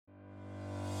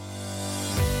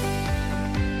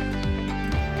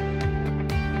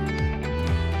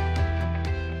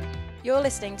You're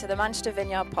listening to the Manchester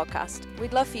Vineyard podcast.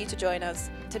 We'd love for you to join us.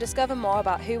 To discover more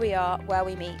about who we are, where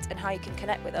we meet, and how you can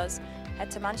connect with us,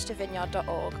 head to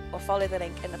manchestervineyard.org or follow the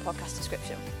link in the podcast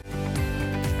description.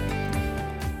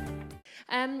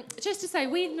 Just to say,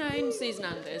 we've known Soose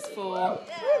Anders for...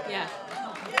 Yeah,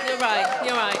 you're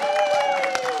right.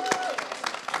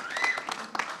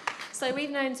 So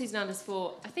we've known Soose Anders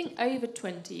for, I think, over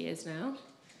 20 years now.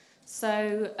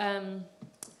 So,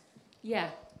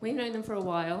 we've known them for a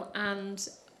while, and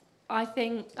I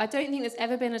don't think there's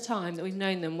ever been a time that we've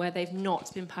known them where they've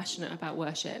not been passionate about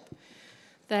worship.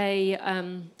 They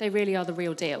really are the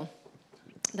real deal.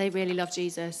 They really love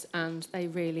Jesus, and they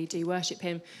really do worship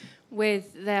him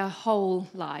with their whole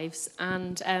lives.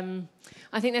 And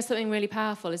I think there's something really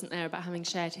powerful, isn't there, about having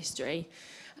shared history.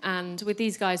 And with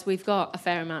these guys, we've got a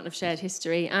fair amount of shared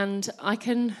history. And I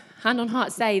can, hand on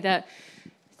heart, say that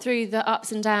through the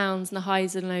ups and downs and the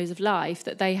highs and lows of life,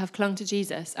 that they have clung to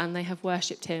Jesus and they have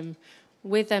worshipped him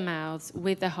with their mouths,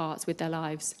 with their hearts, with their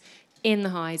lives, in the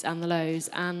highs and the lows.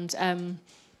 And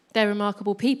they're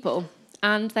remarkable people.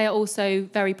 And they are also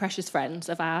very precious friends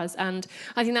of ours. And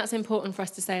I think that's important for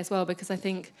us to say as well, because I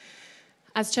think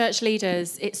as church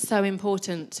leaders, it's so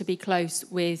important to be close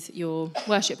with your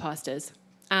worship pastors.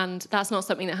 And that's not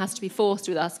something that has to be forced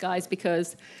with us guys,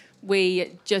 because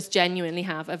we just genuinely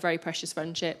have a very precious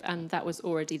friendship, and that was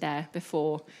already there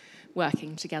before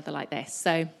working together like this.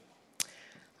 So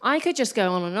I could just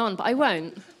go on and on, but I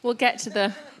won't. We'll get to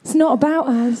the... It's not about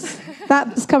us.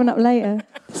 That's coming up later.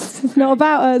 It's not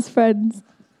about us, friends.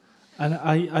 And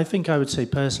I think I would say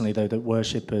personally, though, that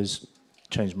worship has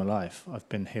changed my life. I've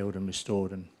been healed and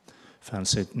restored and found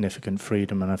significant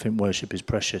freedom, and I think worship is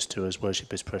precious to us.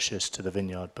 Worship is precious to the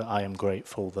Vineyard, but I am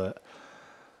grateful that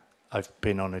I've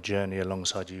been on a journey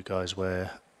alongside you guys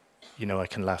where, you know, I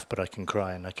can laugh, but I can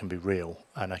cry, and I can be real,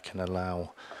 and I can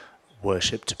allow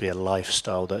worship to be a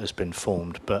lifestyle that has been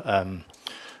formed. But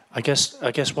I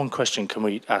guess one question can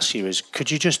we ask you is,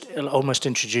 could you just almost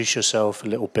introduce yourself, a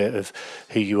little bit of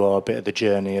who you are, a bit of the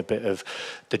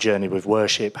journey with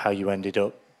worship, how you ended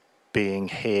up being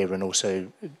here and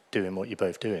also doing what you're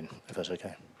both doing, if that's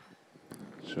okay?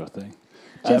 Sure thing.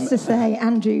 Just to say,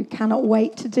 Andrew cannot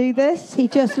wait to do this. He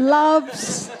just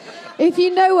loves... If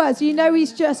you know us, you know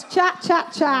he's just chat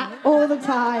all the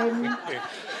time.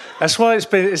 That's why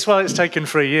it's taken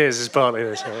 3 years, is partly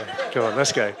this. Go on,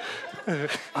 let's go.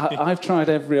 I've tried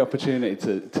every opportunity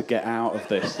to get out of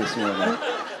this morning.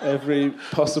 Every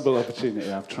possible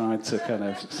opportunity I've tried to kind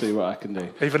of see what I can do.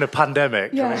 Even a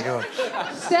pandemic. Yeah. I mean, go on.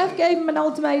 Steph gave him an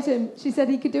ultimatum. She said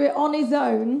he could do it on his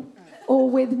own or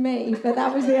with me, but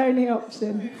that was the only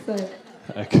option. So.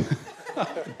 Okay.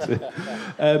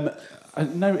 I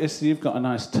noticed you've got a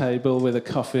nice table with a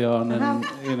coffee on, and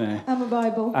and a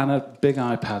Bible, and a big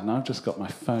iPad, and I've just got my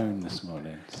phone this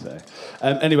morning. So,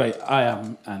 anyway, I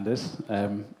am Anders.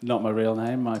 Not my real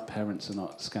name. My parents are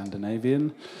not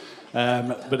Scandinavian,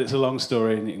 but it's a long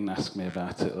story, and you can ask me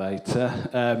about it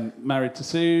later. Married to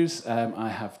Soose. I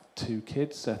have 2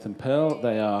 kids, Seth and Pearl.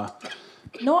 They are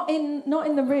not in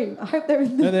the room. I hope they're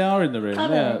in the. No, they are in the room. Are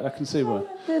yeah, they? I can see one.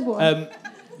 There's one.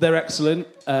 They're excellent.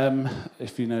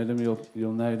 If you know them,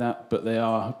 you'll know that. But they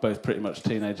are both pretty much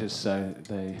teenagers, so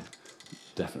they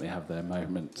definitely have their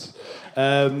moments.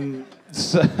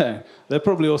 So they're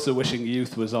probably also wishing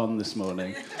youth was on this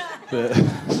morning, but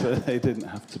so they didn't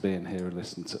have to be in here and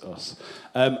listen to us.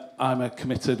 I'm a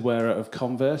committed wearer of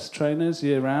Converse trainers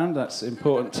year round. That's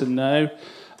important to know.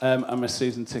 I'm a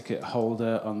season ticket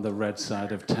holder on the red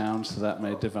side of town, so that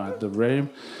may divide the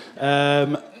room.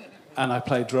 And I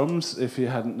play drums, if you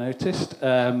hadn't noticed.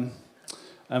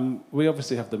 We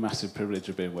obviously have the massive privilege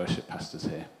of being worship pastors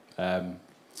here. And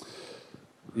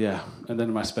then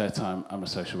in my spare time, I'm a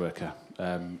social worker.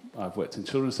 I've worked in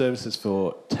children's services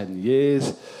for 10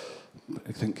 years,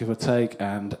 I think, give or take,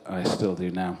 and I still do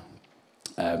now.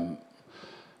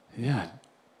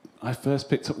 I first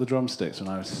picked up the drumsticks when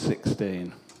I was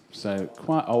 16, so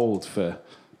quite old for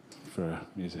a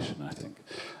musician, I think.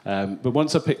 But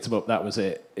once I picked them up, that was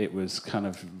it. It was kind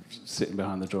of sitting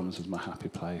behind the drums was my happy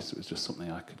place. It was just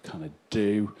something I could kind of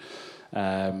do.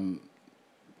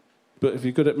 But if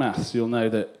you're good at maths, you'll know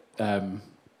that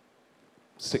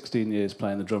 16 years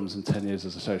playing the drums and 10 years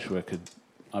as a social worker,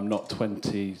 I'm not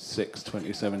 26,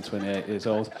 27, 28 years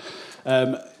old.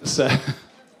 So,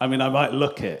 I mean, I might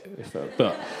look it,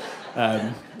 but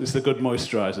it's the good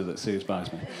moisturiser that Soose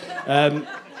buys me.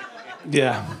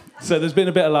 So there's been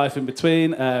a bit of life in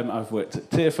between. I've worked at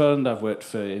Tear Fund, I've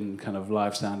worked in kind of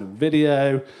live sound and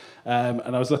video,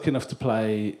 and I was lucky enough to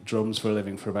play drums for a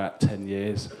living for about 10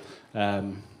 years.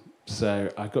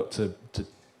 So I got to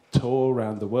tour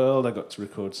around the world. I got to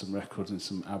record some records in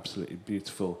some absolutely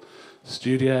beautiful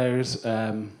studios.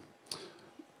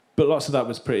 But lots of that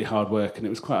was pretty hard work, and it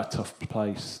was quite a tough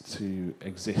place to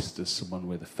exist as someone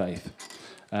with a faith.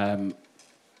 And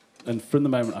from the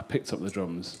moment I picked up the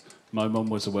drums, my mum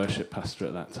was a worship pastor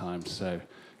at that time, so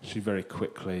she very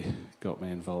quickly got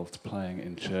me involved playing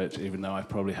in church, even though I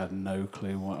probably had no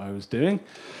clue what I was doing.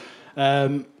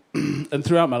 And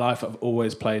throughout my life, I've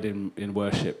always played in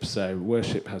worship, so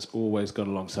worship has always gone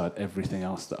alongside everything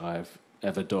else that I've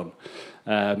ever done.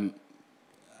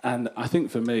 And I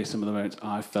think for me, some of the moments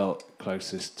I felt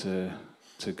closest to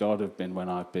God have been when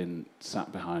I've been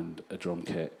sat behind a drum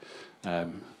kit.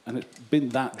 And it's been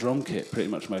that drum kit pretty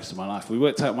much most of my life. We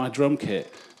worked out my drum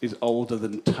kit is older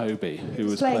than Toby, who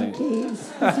was playing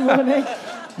keys this morning.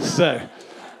 So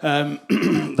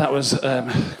that was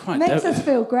quite... Makes us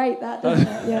feel great, that, doesn't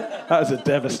it? Yeah. That was a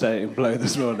devastating blow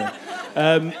this morning.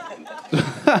 But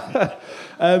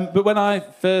when I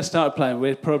first started playing, we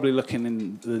were probably looking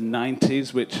in the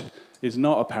 90s, which is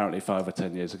not apparently 5 or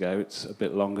 10 years ago. It's a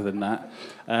bit longer than that.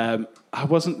 I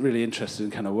wasn't really interested in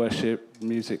kind of worship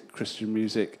music, Christian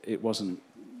music. It wasn't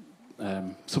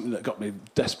something that got me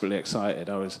desperately excited.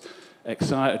 I was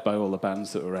excited by all the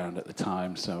bands that were around at the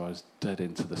time, so I was dead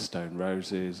into the Stone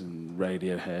Roses and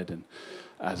Radiohead, and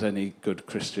as any good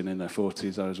Christian in their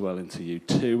 40s, I was well into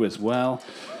U2 as well.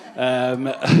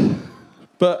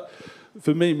 But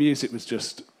for me, music was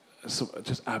just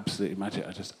absolutely magic.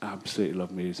 I just absolutely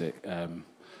love music. And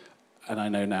I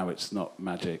know now it's not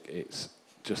magic, it's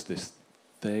just this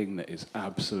thing that is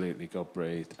absolutely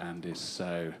God-breathed and is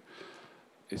so...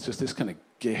 It's just this kind of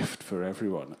gift for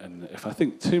everyone. And if I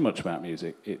think too much about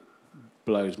music, it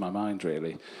blows my mind,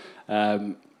 really.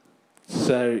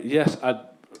 So, yes, I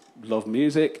love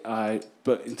music.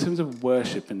 But in terms of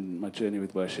worship and my journey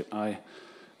with worship, I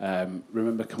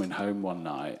remember coming home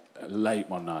late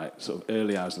one night, sort of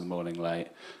early hours of the morning, late,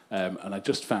 and I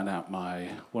just found out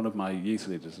one of my youth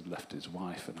leaders had left his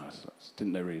wife, and I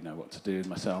didn't really know what to do with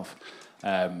myself.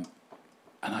 And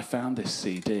I found this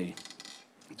CD.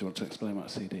 Do you want to explain what a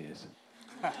CD is?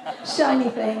 Shiny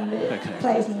thing that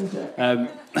plays music.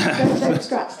 Don't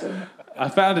scratch them. I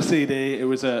found a CD. It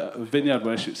was a Vineyard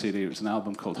worship CD. It was an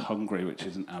album called Hungry, which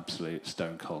is an absolute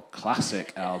stone cold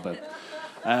classic album.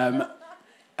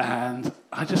 And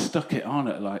I just stuck it on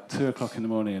at like 2 o'clock in the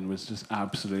morning and was just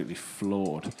absolutely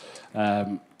floored.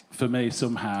 For me,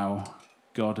 somehow,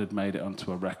 God had made it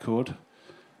onto a record,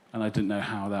 and I didn't know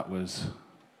how that was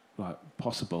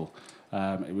possible.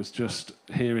 It was just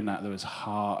hearing that there was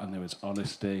heart and there was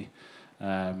honesty.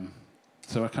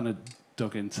 So I kind of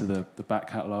dug into the back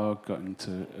catalogue, got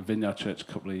into a Vineyard church a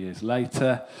couple of years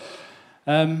later.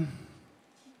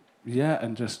 Yeah,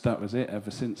 and just that was it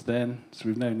ever since then. So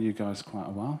we've known you guys quite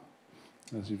a while,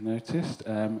 as you've noticed.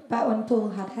 Back when Paul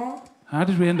had hair. How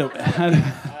did we end up...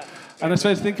 And I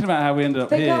suppose thinking about how we ended up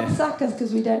here... They here... can't sack us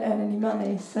because we don't earn any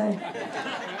money, so...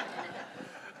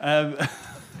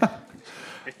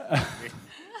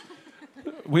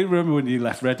 We remember when you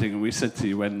left Reading and we said to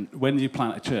you, when you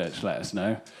plant a church, let us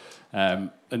know.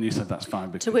 And you said that's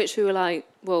fine. To which we were like,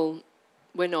 well,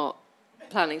 we're not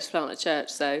planning to plant a church,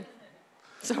 so...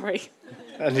 Sorry.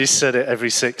 And you said it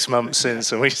every 6 months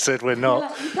since, and we said we're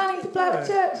not. You planning to plant a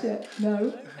church yet?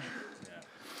 No.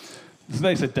 So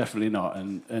they said definitely not,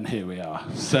 and here we are.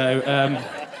 So,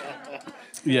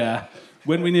 yeah,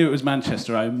 when we knew it was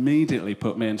Manchester, I immediately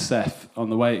put me and Steph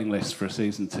on the waiting list for a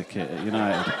season ticket at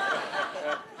United.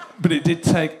 But it did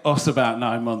take us about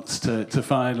 9 months to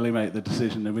finally make the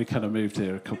decision, and we kind of moved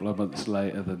here a couple of months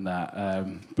later than that.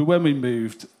 But when we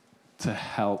moved to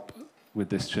help with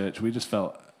this church, we just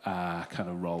felt our kind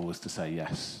of role was to say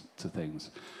yes to things.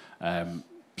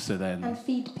 So then... And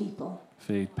feed people.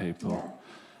 Feed people.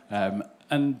 Yeah.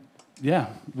 And, yeah,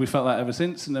 we felt that ever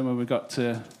since. And then when we got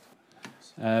to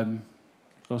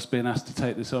us being asked to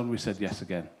take this on, we said yes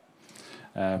again.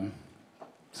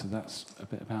 So that's a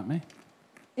bit about me.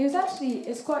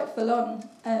 It's quite full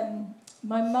on.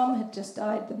 My mum had just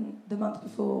died the month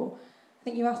before. I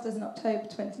think you asked us in October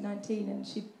 2019, and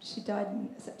she died in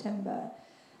September.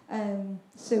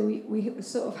 So we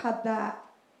sort of had that,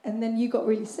 and then you got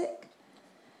really sick.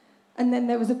 And then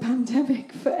there was a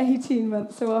pandemic for 18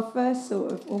 months, so our first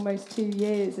sort of almost 2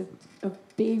 years of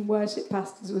being worship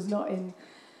pastors was not in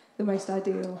the most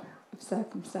ideal of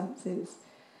circumstances.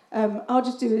 I'll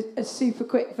just do a super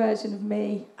quick version of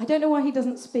me. I don't know why he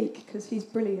doesn't speak, because he's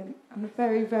brilliant and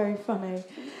very, very funny.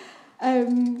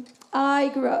 I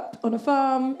grew up on a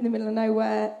farm in the middle of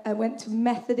nowhere. I went to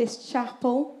Methodist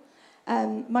chapel.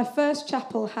 My first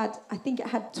chapel had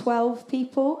 12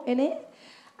 people in it,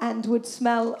 and would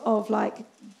smell of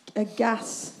a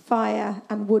gas fire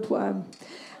and woodworm.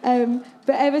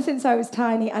 But ever since I was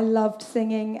tiny, I loved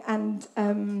singing, and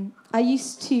I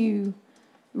used to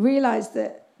realise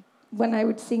that when I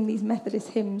would sing these Methodist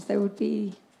hymns, there would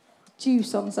be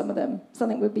juice on some of them.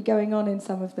 Something would be going on in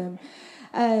some of them.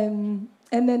 And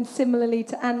then similarly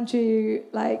to Andrew,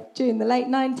 like during the late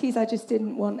 90s, I just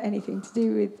didn't want anything to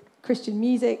do with Christian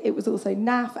music. It was also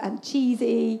naff and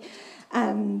cheesy.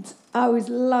 And I was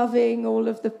loving all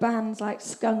of the bands like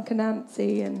Skunk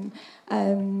Anansie and,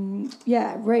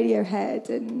 Radiohead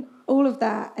and all of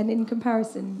that. And in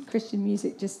comparison, Christian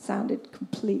music just sounded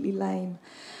completely lame.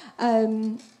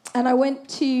 And I went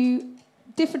to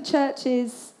different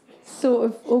churches, sort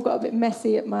of all got a bit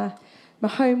messy at my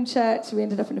home church. We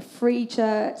ended up in a free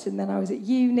church, and then I was at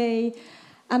uni.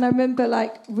 And I remember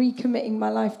like recommitting my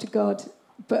life to God,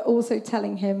 but also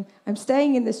telling him, I'm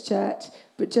staying in this church,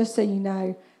 but just so you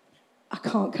know, I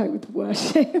can't cope with the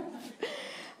worship.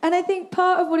 And I think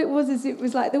part of what it was is it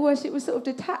was like the worship was sort of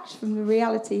detached from the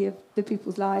reality of the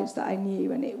people's lives that I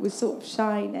knew, and it was sort of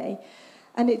shiny.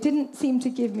 And it didn't seem to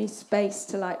give me space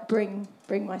to like bring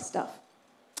my stuff.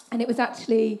 And it was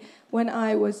actually when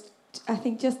I was, I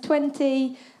think, just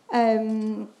 20,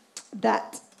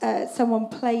 that someone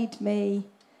played me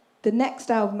the next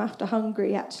album after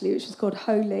Hungry, actually, which was called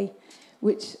Holy,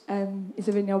 which is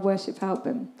a Vineyard worship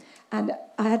album. And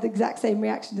I had the exact same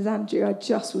reaction as Andrew. I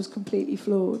just was completely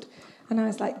floored. And I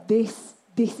was like, this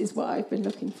is what I've been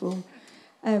looking for.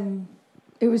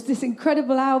 It was this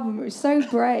incredible album. It was so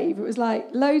brave. It was like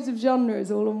loads of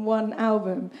genres all on one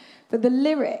album. But the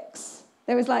lyrics,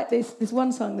 there was like this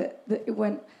one song that it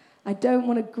went, I don't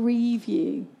want to grieve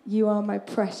you. You are my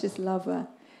precious lover.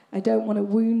 I don't want to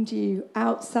wound you.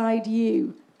 Outside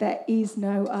you, there is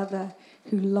no other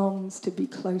who longs to be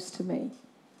close to me.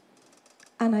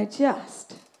 And I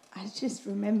just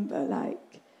remember, like,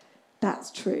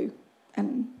 that's true.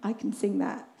 And I can sing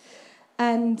that.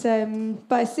 And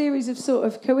by a series of sort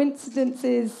of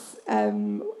coincidences,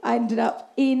 I ended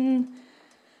up in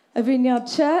a Vineyard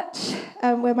church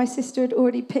where my sister had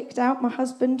already picked out my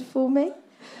husband for me.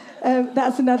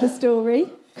 That's another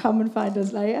story. Come and find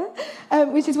us later.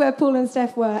 Which is where Paul and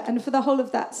Steph were. And for the whole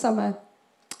of that summer,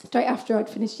 straight after I'd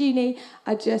finished uni,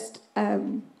 I just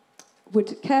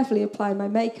would carefully apply my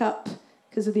makeup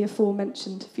because of the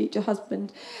aforementioned future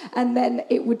husband. And then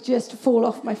it would just fall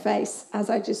off my face as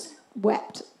I just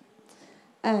wept.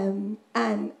 And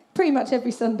pretty much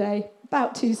every Sunday,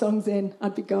 about 2 songs in,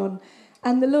 I'd be gone.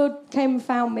 And the Lord came and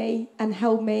found me and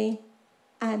held me.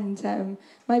 And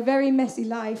my very messy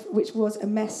life, which was a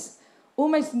mess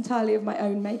almost entirely of my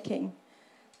own making,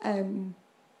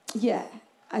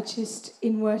 I just,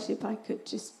 in worship, I could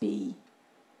just be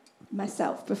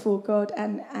myself before God,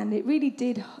 and it really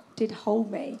did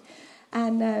hold me.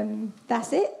 And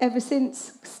that's it. Ever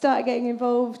since started getting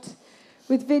involved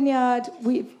with Vineyard,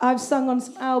 I've sung on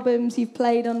some albums, you've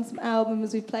played on some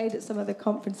albums, we've played at some other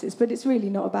conferences, but it's really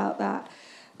not about that.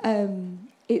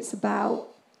 It's about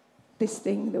this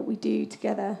thing that we do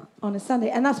together on a Sunday.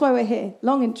 And that's why we're here.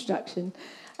 Long introduction.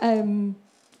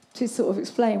 To sort of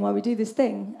explain why we do this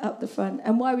thing up the front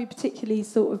and why we particularly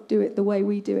sort of do it the way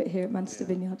we do it here at Manchester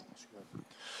Vineyard.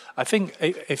 I think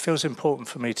it feels important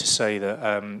for me to say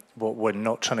that what we're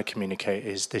not trying to communicate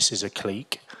is this is a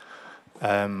clique,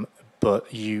 but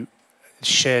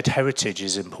shared heritage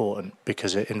is important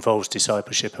because it involves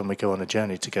discipleship and we go on a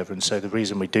journey together. And so the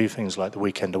reason we do things like the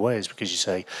weekend away is because you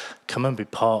say, come and be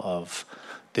part of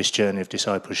this journey of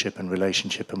discipleship and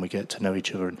relationship, and we get to know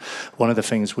each other. And one of the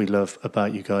things we love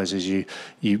about you guys is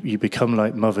you become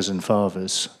like mothers and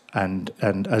fathers, and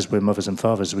as we're mothers and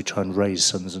fathers, we try and raise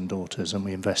sons and daughters, and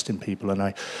we invest in people. And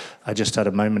I just had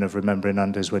a moment of remembering,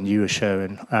 Anders, when you were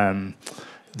sharing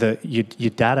that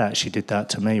your dad actually did that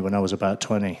to me when I was about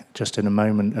 20. Just in a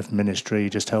moment of ministry, he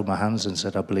just held my hands and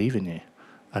said, I believe in you.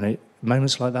 And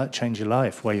moments like that change your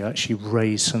life, where you actually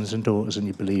raise sons and daughters and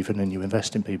you believe in and you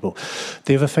invest in people.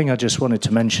 The other thing I just wanted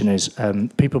to mention is,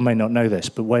 people may not know this,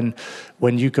 but when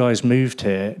you guys moved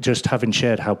here, just having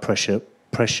shared how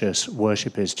precious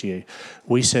worship is to you,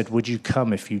 we said, would you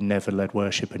come if you never led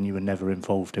worship and you were never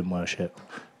involved in worship?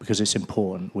 Because it's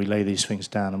important. We lay these things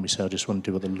down and we say, I just want to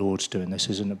do what the Lord's doing. This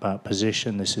isn't about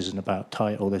position, this isn't about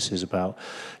title, this is about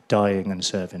dying and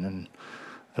serving. And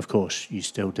of course, you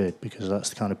still did, because that's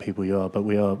the kind of people you are. But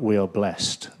we are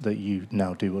blessed that you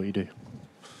now do what you do.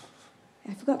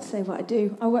 I forgot to say what I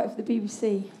do. I work for the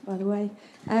BBC, by the way.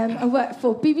 I work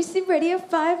for BBC Radio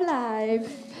 5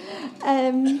 Live.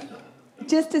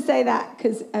 Just to say that,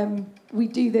 because we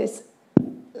do this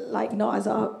like not as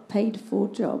our paid-for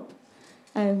job.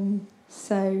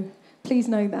 So please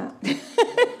know that.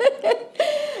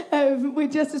 we're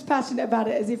just as passionate about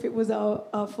it as if it was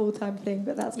our full-time thing,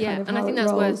 but that's kind of and how I think it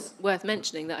that's rolls. worth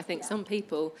mentioning, that I think some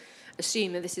people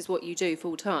assume that this is what you do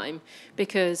full-time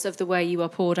because of the way you are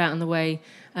poured out and the way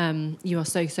you are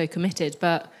so committed.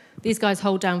 But these guys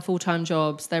hold down full-time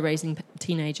jobs, they're raising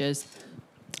teenagers,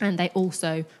 and they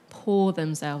also pour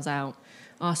themselves out,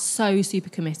 are so super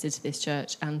committed to this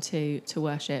church and to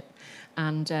worship.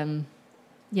 And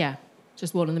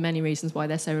just one of the many reasons why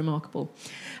they're so remarkable.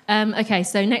 Okay,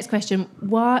 so next question.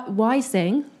 Why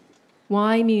sing?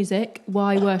 Why music?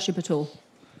 Why worship at all?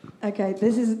 Okay,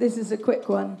 this is a quick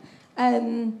one.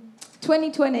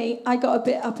 2020, I got a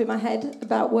bit up in my head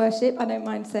about worship. I don't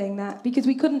mind saying that, because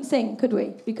we couldn't sing, could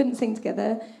we? We couldn't sing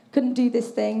together, couldn't do this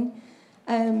thing.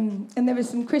 And there were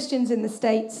some Christians in the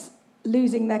States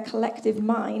losing their collective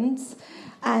minds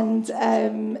and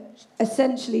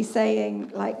essentially saying,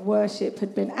 like, worship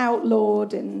had been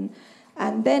outlawed and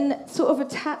then sort of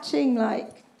attaching,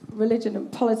 like, religion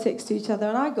and politics to each other.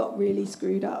 And I got really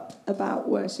screwed up about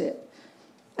worship.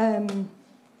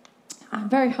 I'm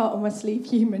very hard on my sleeve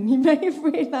human, you may have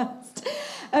realised.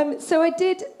 So I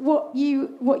did what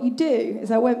you do, is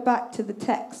I went back to the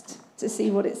text to see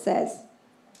what it says.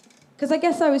 Because I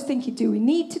guess I was thinking, do we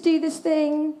need to do this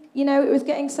thing? You know, it was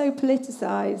getting so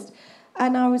politicised.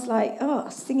 And I was like,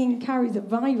 singing carries a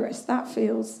virus. That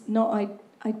feels not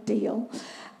ideal.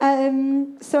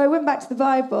 So I went back to the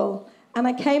Bible and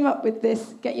I came up with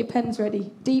this, get your pens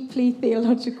ready, deeply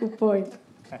theological point.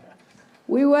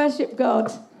 We worship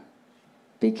God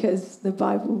because the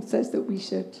Bible says that we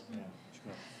should.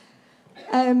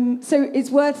 So it's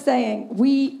worth saying,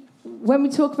 when we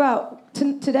talk about,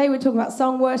 today we're talking about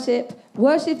song worship.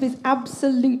 Worship is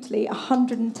absolutely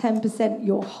 110%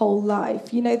 your whole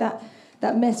life. You know that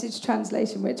Message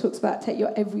translation where it talks about take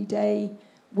your everyday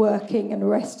working and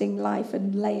resting life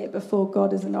and lay it before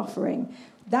God as an offering.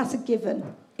 That's a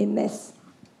given in this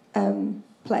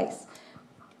place.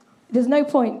 There's no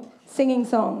point singing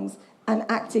songs and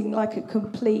acting like a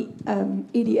complete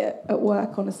idiot at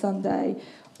work on a Sunday,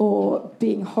 or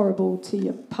being horrible to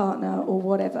your partner or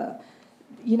whatever.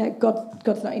 You know,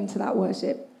 God's not into that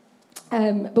worship.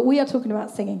 But we are talking about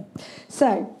singing.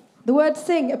 So the word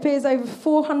sing appears over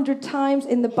 400 times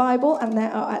in the Bible, and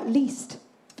there are at least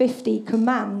 50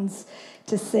 commands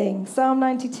to sing. Psalm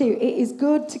 92, it is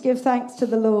good to give thanks to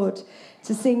the Lord,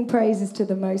 to sing praises to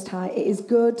the Most High. It is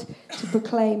good to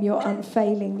proclaim your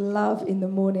unfailing love in the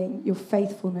morning, your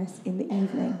faithfulness in the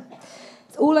evening.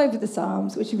 It's all over the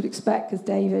Psalms, which you would expect because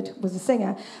David was a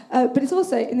singer. But it's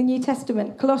also in the New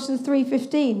Testament. Colossians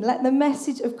 3:15, let the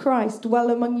message of Christ dwell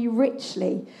among you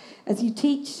richly as you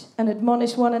teach and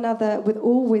admonish one another with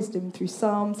all wisdom through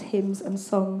psalms, hymns and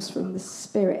songs from the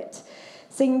Spirit,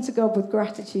 singing to God with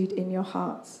gratitude in your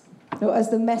hearts. Or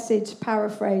as the Message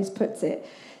paraphrase puts it,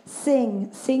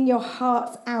 sing your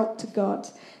hearts out to God.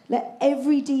 Let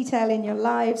every detail in your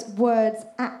lives, words,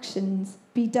 actions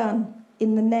be done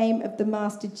in the name of the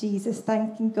Master Jesus,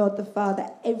 thanking God the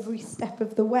Father every step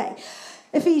of the way.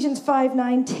 Ephesians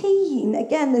 5:19.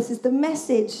 Again, this is the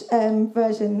Message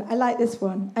version. I like this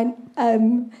one.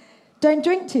 And don't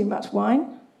drink too much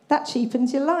wine. That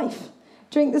cheapens your life.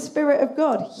 Drink the Spirit of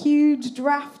God. Huge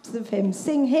drafts of Him.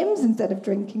 Sing hymns instead of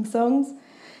drinking songs.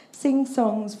 Sing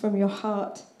songs from your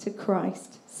heart to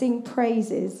Christ. Sing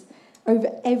praises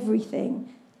over everything.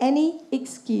 Any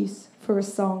excuse for a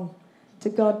song to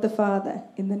God the Father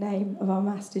in the name of our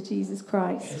Master Jesus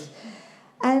Christ.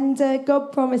 And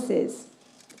God promises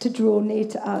to draw near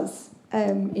to us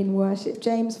in worship.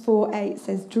 James 4:8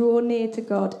 says, draw near to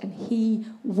God and He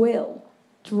will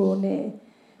draw near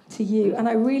to you. And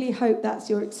I really hope that's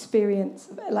your experience,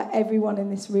 like everyone in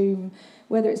this room,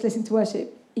 whether it's listening to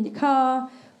worship in your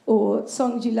car or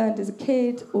songs you learned as a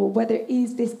kid, or whether it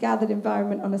is this gathered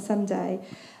environment on a Sunday.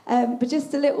 But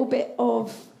just a little bit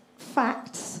of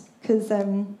facts, because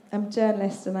I'm a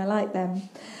journalist and I like them.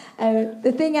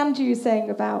 The thing Andrew was saying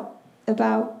about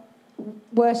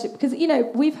worship, because, you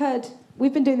know, we've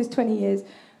been doing this 20 years,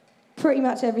 pretty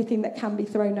much everything that can be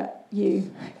thrown at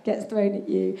you gets thrown at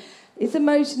you. It's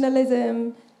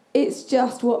emotionalism, it's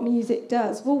just what music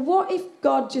does. Well, what if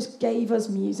God just gave us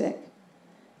music?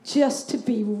 Just to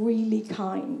be really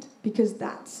kind, because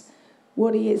that's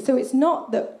what He is. So it's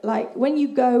not that, like, when you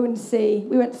go and see,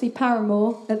 we went to see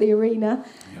Paramore at the Arena.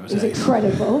 It was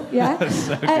incredible, yeah.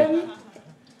 So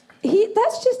good.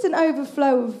 That's just an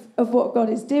overflow of what God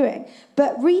is doing.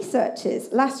 But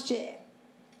researchers last year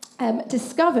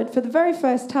discovered for the very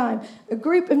first time a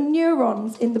group of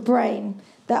neurons in the brain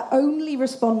that only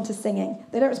respond to singing.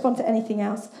 They don't respond to anything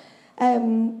else.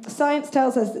 Science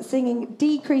tells us that singing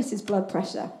decreases blood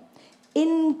pressure,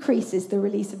 increases the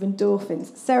release of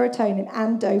endorphins, serotonin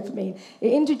and dopamine.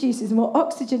 It introduces more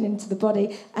oxygen into the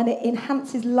body and it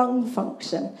enhances lung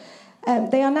function.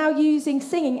 They are now using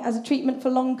singing as a treatment for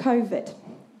long COVID,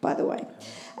 by the way.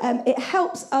 It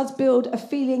helps us build a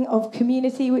feeling of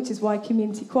community, which is why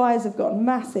community choirs have gotten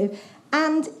massive,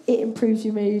 and it improves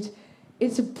your mood.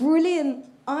 It's a brilliant,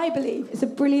 I believe, it's a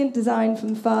brilliant design from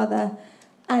the Father,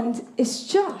 and it's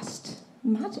just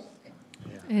magic.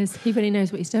 He really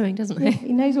knows what he's doing, doesn't he? Yeah,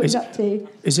 he knows what he's up to.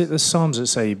 Is it the Psalms that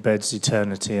say he beds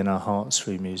eternity in our hearts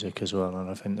through music as well? And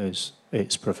I think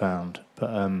it's profound. But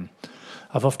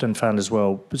I've often found as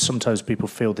well, but sometimes people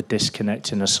feel the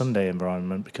disconnect in a Sunday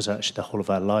environment because actually the whole of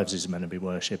our lives is meant to be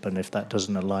worship, and if that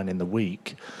doesn't align in the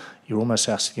week, you're almost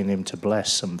asking him to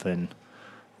bless something,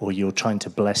 or you're trying to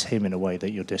bless him in a way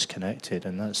that you're disconnected,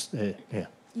 and that's it, yeah.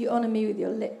 You honour me with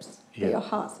your lips, but your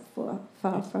heart's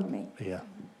far from me. Yeah.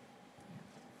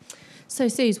 So,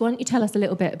 Soose, why don't you tell us a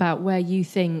little bit about where you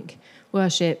think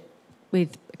worship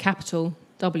with a capital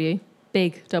W,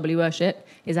 big W worship,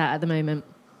 is at the moment?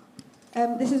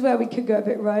 This is where we could go a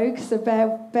bit rogue, so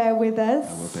bear with us.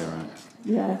 That will be all right.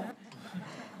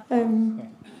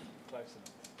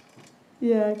 Yeah.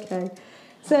 Yeah, okay.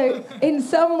 So, in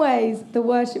some ways, the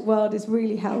worship world is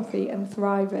really healthy and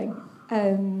thriving.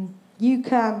 You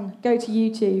can go to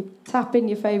YouTube, tap in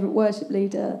your favourite worship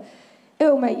leader.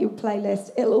 It'll make you a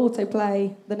playlist. It'll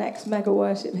auto-play the next mega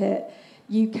worship hit.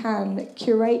 You can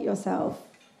curate yourself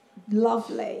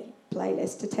lovely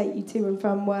playlist to take you to and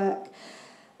from work.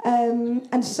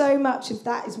 And so much of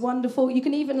that is wonderful. You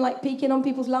can even peek in on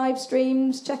people's live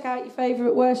streams, check out your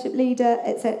favourite worship leader,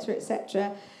 etc.,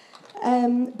 etc.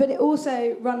 But it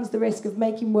also runs the risk of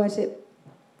making worship,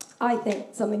 I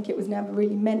think, something it was never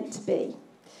really meant to be.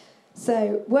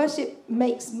 So worship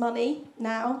makes money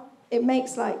now. It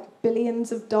makes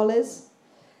billions of dollars.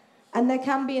 And there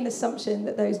can be an assumption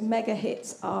that those mega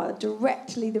hits are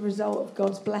directly the result of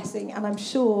God's blessing. And I'm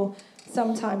sure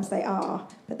sometimes they are,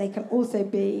 but they can also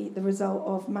be the result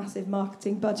of massive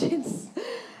marketing budgets.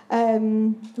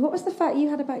 What was the fact you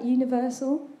had about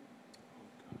Universal?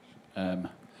 I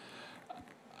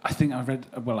think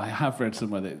I have read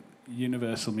somewhere that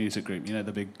Universal Music Group,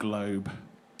 the big globe,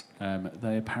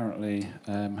 they apparently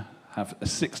have a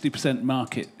 60%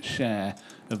 market share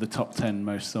of the top 10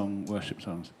 most worship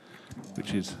songs,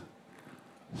 which is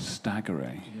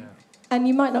staggering. Yeah. And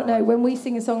you might not know, when we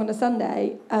sing a song on a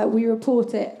Sunday, we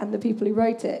report it, and the people who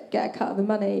wrote it get a cut of the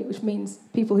money, which means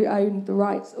people who own the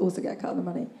rights also get a cut of the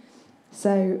money.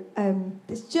 So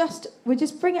we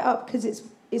just bring it up because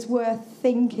it's worth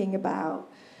thinking about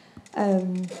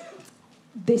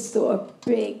this sort of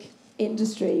big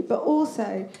industry, but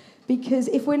also because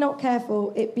if we're not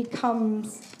careful, it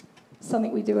becomes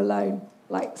something we do alone,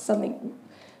 something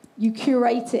you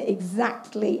curate it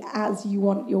exactly as you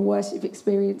want your worship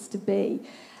experience to be.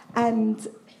 And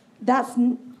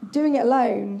doing it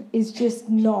alone is just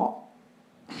not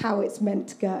how it's meant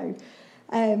to go.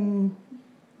 And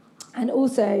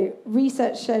also,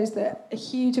 research shows that a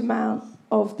huge amount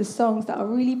of the songs that are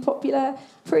really popular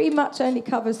pretty much only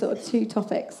cover sort of two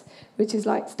topics, which is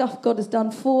stuff God has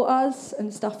done for us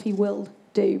and stuff he will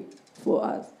do for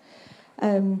us.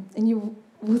 And you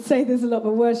will say there's a lot,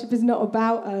 but worship is not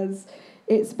about us,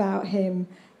 it's about him.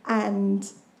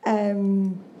 And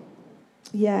if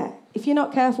you're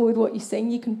not careful with what you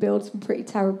sing, you can build some pretty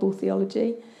terrible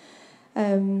theology.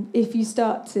 If you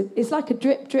start to, it's like a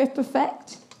drip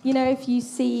effect. If you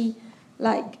see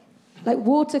like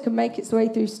water can make its way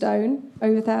through stone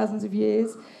over thousands of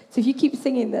years. So if you keep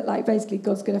singing that basically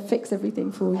God's going to fix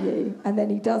everything for you, and then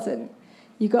he doesn't,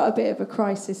 you've got a bit of a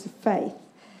crisis of faith.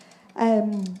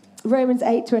 Romans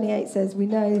 8:28 says, we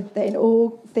know that in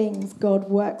all things God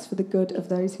works for the good of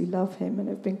those who love him and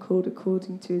have been called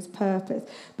according to his purpose.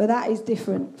 But that is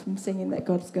different from singing that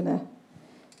God's going to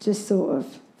just sort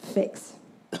of fix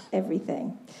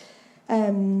everything.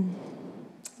 And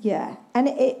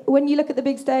when you look at the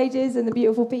big stages and the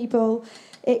beautiful people,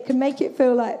 it can make it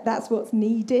feel like that's what's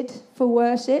needed for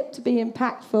worship to be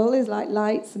impactful, is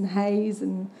lights and haze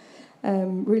and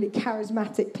really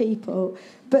charismatic people.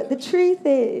 But the truth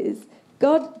is,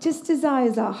 God just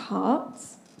desires our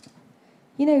hearts.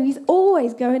 He's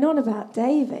always going on about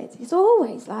David. He's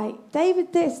always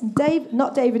David this and David,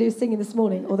 not David who was singing this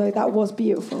morning, although that was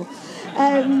beautiful.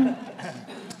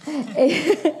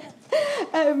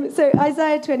 So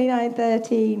Isaiah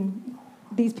 29:13,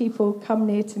 these people come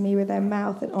near to me with their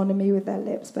mouth and honour me with their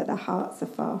lips, but their hearts are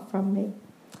far from me.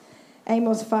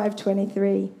 Amos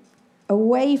 5:23,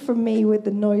 away from me with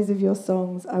the noise of your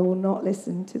songs, I will not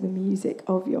listen to the music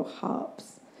of your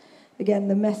harps. Again,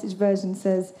 the Message version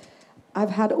says,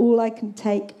 I've had all I can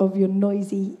take of your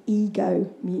noisy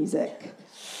ego music.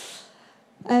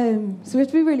 So we have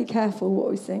to be really careful what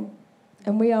we sing.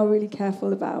 And we are really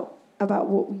careful about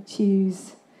what we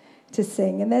choose to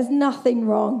sing. And there's nothing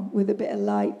wrong with a bit of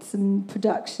lights and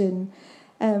production.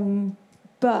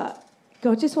 But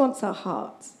God just wants our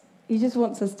hearts. He just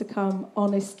wants us to come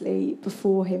honestly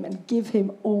before him and give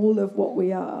him all of what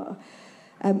we are.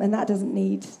 And that doesn't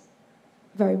need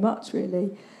very much,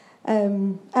 really.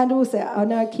 And also, I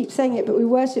know I keep saying it, but we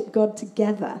worship God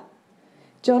together.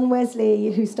 John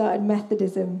Wesley, who started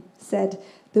Methodism, said,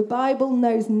 "The Bible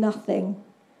knows nothing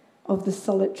of the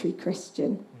solitary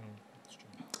Christian."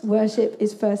 Worship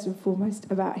is first and foremost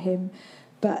about him.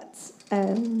 But,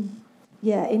 in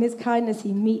his kindness,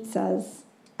 he meets us.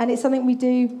 And it's something we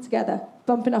do together,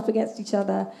 bumping up against each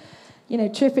other,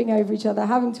 tripping over each other,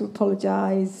 having to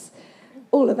apologise.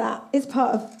 All of that is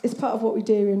part of what we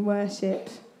do in worship.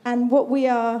 And what we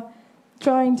are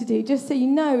trying to do, just so you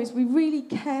know, is we really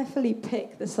carefully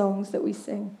pick the songs that we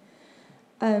sing.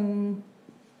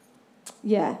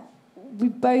 We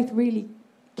both really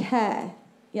care.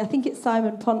 I think it's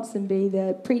Simon Ponsonby,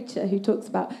 the preacher, who talks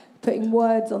about putting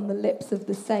words on the lips of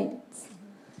the saints.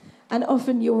 And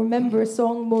often you'll remember a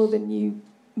song more than you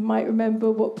might remember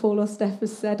what Paul or Steph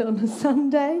has said on a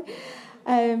Sunday.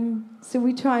 So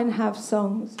we try and have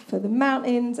songs for the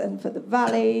mountains and for the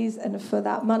valleys and for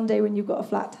that Monday when you've got a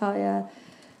flat tire.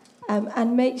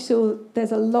 And make sure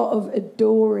there's a lot of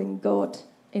adoring God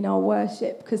in our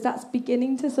worship, because that's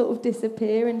beginning to sort of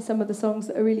disappear in some of the songs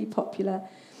that are really popular.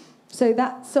 So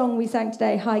that song we sang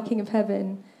today, High King of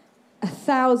Heaven,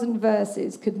 1,000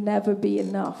 verses could never be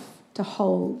enough to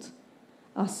hold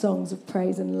our songs of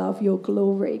praise and love. Your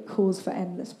glory calls for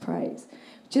endless praise.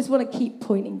 Just want to keep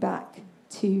pointing back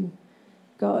to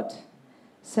God.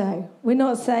 So we're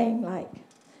not saying like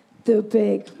the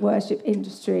big worship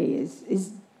industry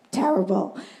is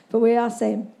terrible, but we are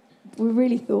saying we're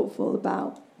really thoughtful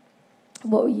about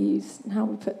what we use and how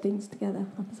we put things together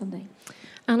on Sunday.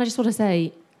 And I just want to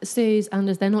say, Soose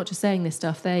Anders, they're not just saying this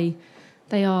stuff, they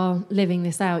are living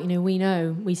this out.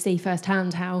 We see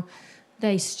firsthand how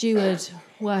they steward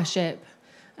worship,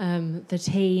 the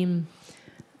team,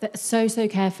 so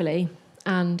carefully.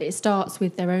 And it starts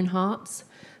with their own hearts.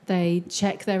 They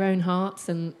check their own hearts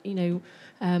and,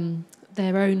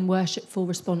 their own worshipful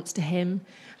response to him.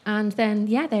 And then,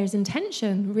 there's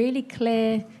intention, really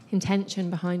clear intention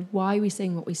behind why we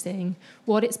sing what we sing,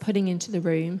 what it's putting into the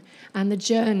room, and the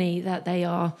journey that they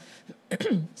are,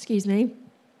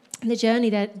 the journey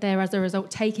that they're, as a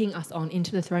result, taking us on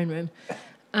into the throne room.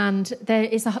 And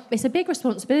it's a big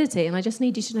responsibility, and I just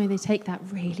need you to know they take that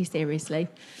really seriously.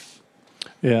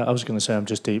 Yeah, I was going to say I'm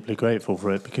just deeply grateful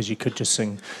for it, because you could just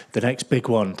sing the next big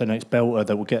one, the next belter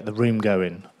that will get the room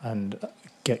going and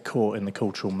get caught in the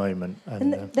cultural moment.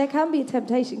 And there can be a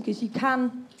temptation, because you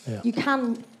can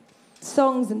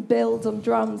songs and builds on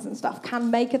drums and stuff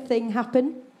can make a thing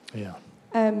happen.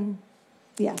 One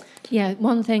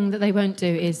thing that they won't do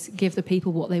is give the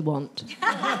people what they want.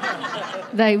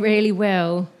 They really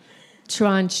will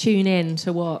try and tune in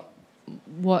to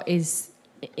what is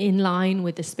in line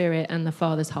with the Spirit and the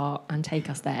Father's heart and take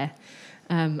us there.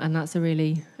 And that's a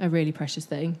really precious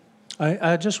thing.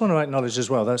 I just want to acknowledge as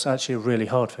well, that's actually a really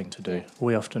hard thing to do.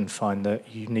 We often find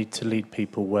that you need to lead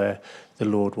people where the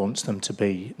Lord wants them to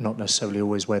be, not necessarily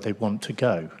always where they want to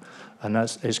go. And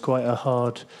it's quite a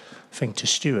hard thing to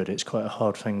steward. It's quite a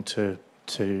hard thing to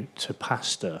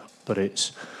pastor, but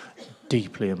it's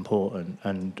deeply important,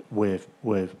 and we're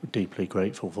deeply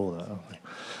grateful for that, aren't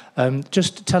we?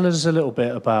 Just tell us a little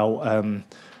bit about,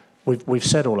 we've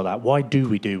said all of that. Why do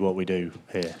we do what we do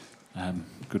here?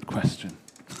 Good question.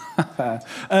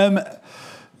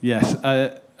 Yes,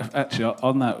 actually,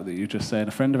 on that you just said,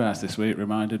 a friend of ours this week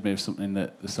reminded me of something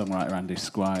that the songwriter Andy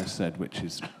Squires said, which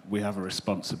is we have a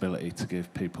responsibility to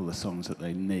give people the songs that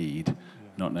they need,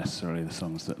 not necessarily the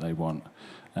songs that they want.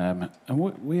 And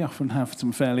we often have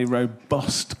some fairly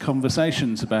robust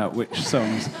conversations about which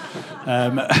songs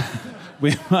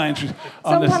we might...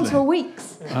 Sometimes for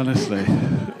weeks. Honestly.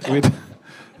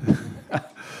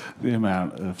 The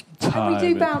amount of time. And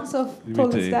we do bounce off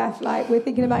Paul and Steph, like, we're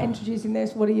thinking about introducing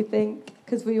this, what do you think?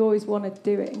 Because we always want to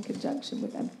do it in conjunction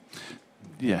with them.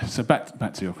 Yeah, so back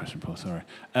to your question, Paul, sorry.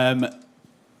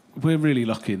 We're really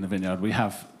lucky in the Vineyard. We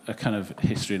have a kind of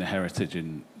history and a heritage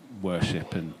in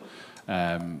worship, and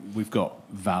we've got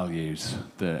values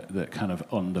that kind of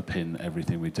underpin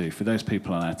everything we do. For those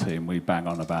people on our team, we bang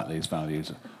on about these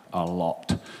values a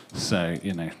lot. So,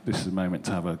 this is a moment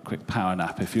to have a quick power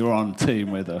nap if you're on team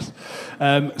with us. So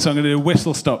I'm going to do a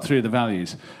whistle stop through the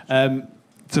values.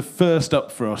 So first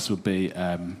up for us would be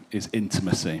is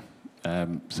intimacy.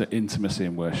 So intimacy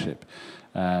and worship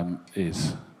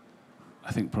is,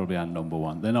 I think, probably our number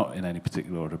one. They're not in any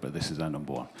particular order, but this is our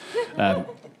number one.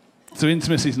 So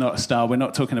intimacy is not a style. We're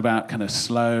not talking about kind of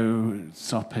slow,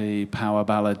 soppy, power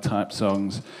ballad type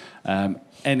songs.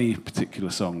 Any particular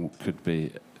song could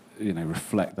be,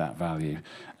 reflect that value.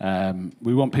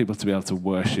 We want people to be able to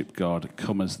worship God,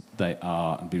 come as they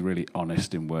are, and be really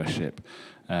honest in worship.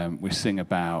 We sing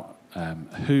about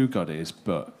who God is,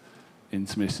 but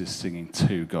intimacy is singing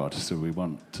to God. So we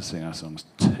want to sing our songs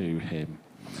to Him.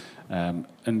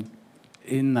 And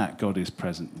in that, God is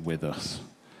present with us.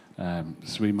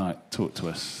 So we might talk to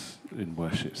us in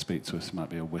worship, speak to us. It might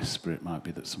be a whisper. It might be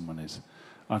that someone is...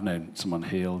 I've known someone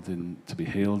to be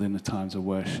healed in the times of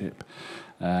worship.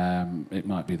 It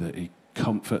might be that He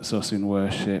comforts us in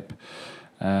worship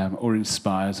or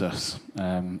inspires us.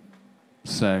 And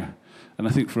I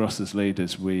think for us as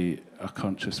leaders, we are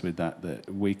conscious with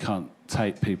that we can't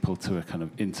take people to a kind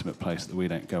of intimate place that we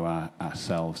don't go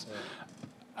ourselves.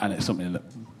 And it's something that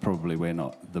probably we're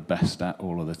not the best at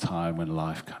all of the time when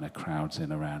life kind of crowds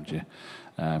in around you.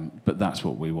 But that's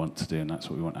what we want to do, and that's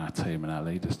what we want our team and our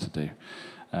leaders to do.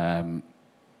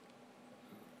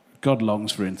 God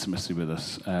longs for intimacy with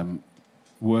us.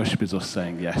 Worship is us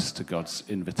saying yes to God's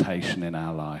invitation in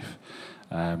our life.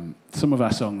 Some of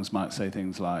our songs might say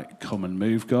things like, "Come and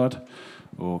move, God,"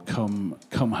 or "Come,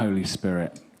 Holy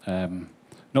Spirit."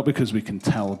 Not because we can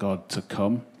tell God to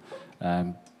come,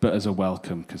 but as a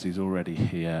welcome, because He's already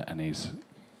here, and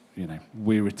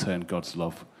we return God's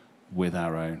love with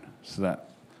our own. So that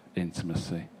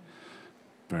intimacy.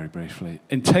 Very briefly.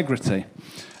 Integrity.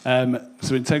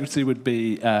 So integrity would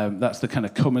be, that's the kind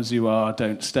of come as you are,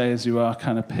 don't stay as you are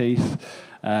kind of piece.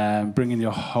 Bringing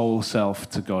your whole self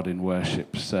to God in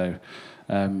worship. So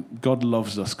God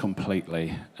loves us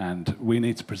completely, and we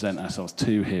need to present ourselves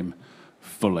to Him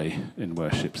fully in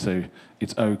worship. So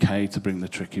it's okay to bring the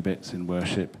tricky bits in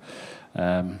worship.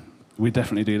 We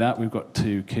definitely do that. We've got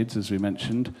 2 kids, as we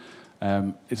mentioned.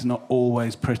 It's not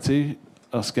always pretty,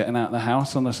 us getting out of the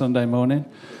house on a Sunday morning.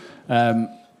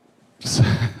 So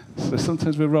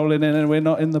sometimes we're rolling in and we're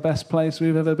not in the best place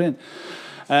we've ever been.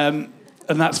 And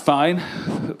that's fine.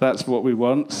 That's what we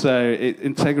want. So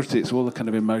integrity, it's all the kind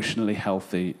of emotionally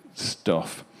healthy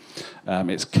stuff.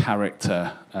 It's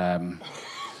character.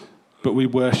 But we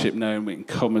worship knowing we can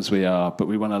come as we are, but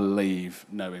we want to leave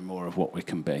knowing more of what we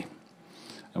can be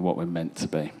and what we're meant to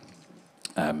be.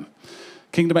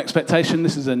 Kingdom expectation,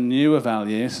 this is a newer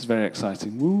value. This is very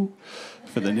exciting. Woo,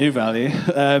 for the new value.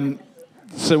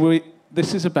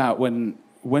 This is about when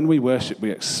we worship, we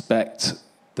expect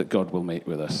that God will meet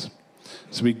with us.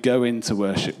 So we go into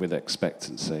worship with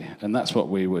expectancy, and that's what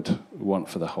we would want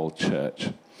for the whole church.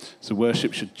 So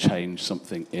worship should change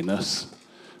something in us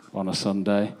on a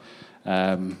Sunday,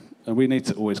 and we need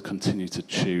to always continue to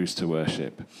choose to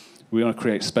worship. We want to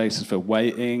create spaces for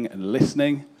waiting and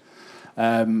listening.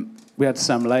 We had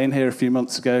Sam Lane here a few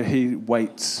months ago. He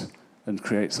waits and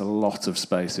creates a lot of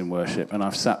space in worship, and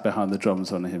I've sat behind the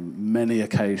drums on him many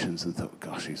occasions and thought,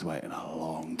 gosh, he's waiting a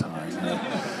long time.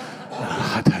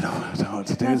 I don't know what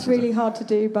to do. That's really hard to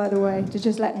do, by the way, to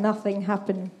just let nothing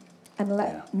happen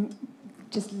and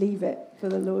just leave it for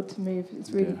the Lord to move.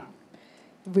 It's really,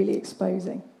 really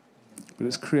exposing. But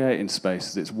it's creating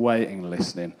spaces, it's waiting,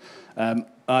 listening.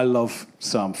 I love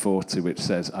Psalm 40, which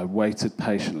says, "I waited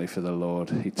patiently for the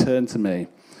Lord. He turned to me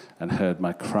and heard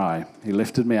my cry. He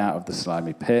lifted me out of the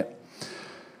slimy pit.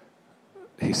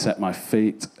 He set my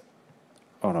feet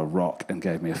on a rock and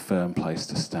gave me a firm place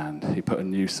to stand. He put a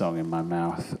new song in my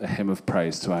mouth, a hymn of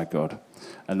praise to our God."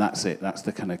 And that's it. That's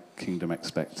the kind of kingdom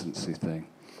expectancy thing.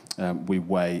 We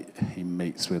wait, He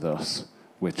meets with us,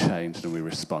 we're changed, and we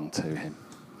respond to Him.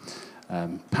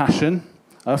 Passion.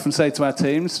 I often say to our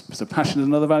teams, so passion is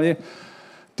another value.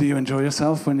 Do you enjoy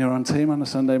yourself when you're on team on a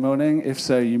Sunday morning? If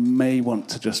so, you may want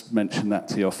to just mention that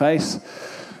to your face.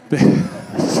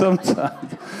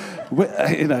 Sometimes,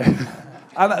 and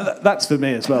that's for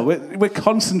me as well. We're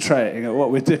concentrating at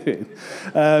what we're doing.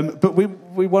 But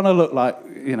we want to look like,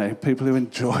 people who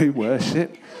enjoy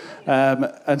worship.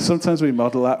 And sometimes we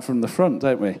model that from the front,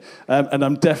 don't we? And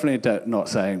I'm definitely not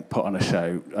saying put on a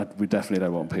show. We definitely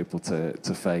don't want people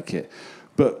to fake it.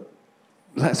 But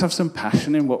let's have some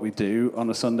passion in what we do on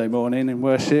a Sunday morning in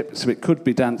worship. So it could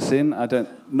be dancing.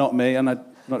 Not me, and I'm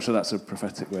not sure that's a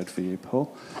prophetic word for you, Paul.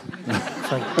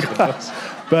 Thank goodness.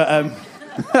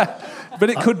 But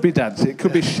it could be dancing. It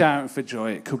could be shouting for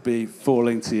joy. It could be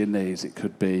falling to your knees. It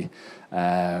could be,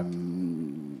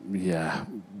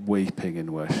 weeping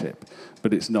in worship.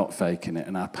 But it's not faking it,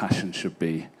 and our passion should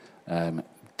be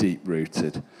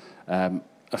deep-rooted. A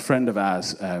friend of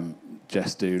ours,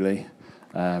 Jess Dooley,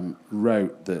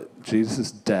 wrote that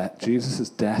Jesus'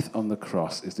 death on the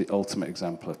cross is the ultimate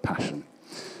example of passion.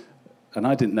 And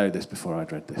I didn't know this before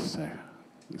I'd read this, so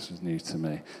this was new to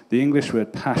me. The English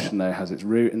word passion, though, has its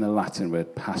root in the Latin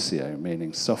word passio,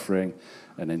 meaning suffering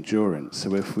and endurance.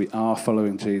 So if we are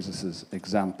following Jesus'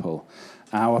 example,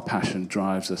 our passion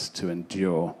drives us to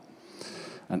endure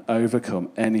and overcome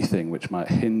anything which might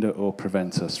hinder or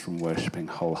prevent us from worshipping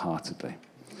wholeheartedly.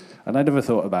 And I never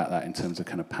thought about that in terms of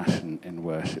kind of passion in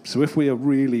worship. So if we are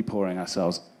really pouring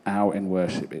ourselves out in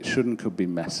worship, it should and could be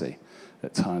messy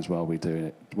at times while we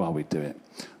do it.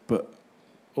 But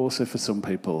also for some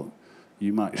people,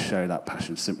 you might show that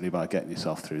passion simply by getting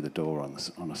yourself through the door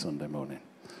on a Sunday morning.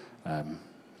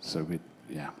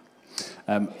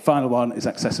 Final one is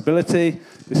accessibility.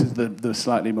 This is the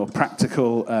slightly more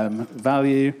practical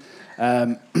value.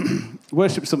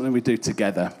 Worship is something we do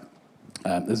together.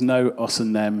 There's no us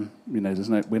and them.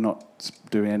 We're not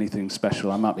doing anything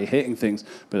special. I might be hitting things,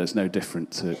 but it's no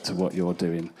different to what you're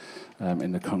doing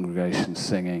in the congregation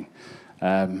singing.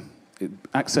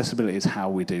 Accessibility is how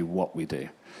we do what we do.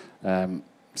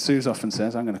 Soose often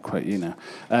says, I'm going to quote you now,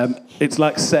 it's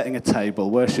like setting a table.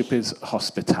 Worship is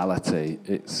hospitality.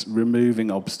 It's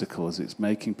removing obstacles. It's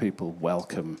making people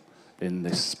welcome in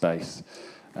this space,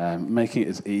 making it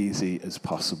as easy as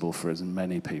possible for as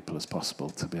many people as possible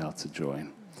to be able to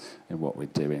join in what we're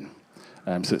doing.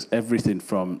 So it's everything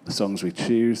from the songs we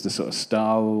choose, the sort of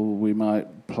style we might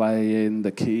play in,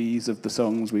 the keys of the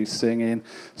songs we sing in.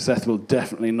 Seth will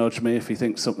definitely nudge me if he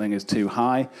thinks something is too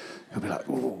high. He'll be like,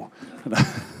 ooh.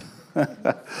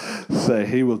 So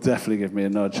he will definitely give me a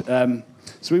nudge. So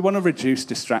we want to reduce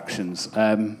distractions.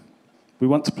 We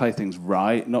want to play things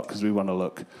right, not because we want to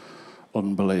look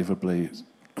unbelievably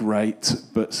great,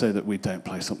 but so that we don't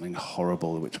play something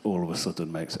horrible, which all of a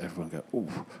sudden makes everyone go, ooh,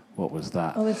 what was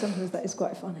that? Although sometimes that is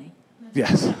quite funny.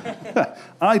 Yes.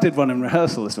 I did one in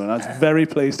rehearsal this morning. I was very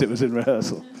pleased it was in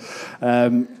rehearsal.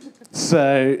 We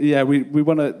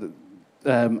want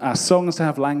our songs to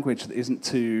have language that isn't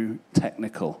too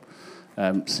technical.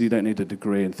 So you don't need a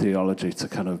degree in theology to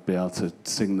kind of be able to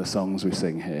sing the songs we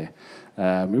sing here.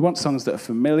 We want songs that are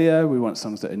familiar. We want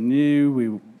songs that are new.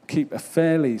 We keep a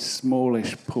fairly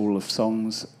smallish pool of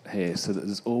songs here so that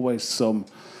there's always some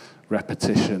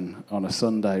repetition on a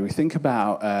Sunday. We think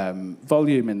about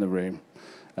volume in the room.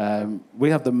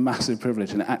 We have the massive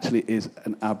privilege, and it actually is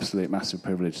an absolute massive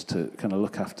privilege to kind of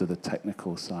look after the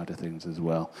technical side of things as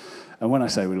well. And when I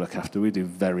say we look after, we do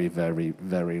very, very,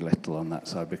 very little on that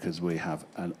side because we have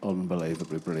an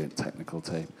unbelievably brilliant technical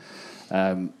team.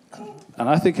 And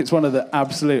I think it's one of the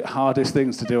absolute hardest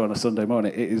things to do on a Sunday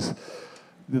morning. It is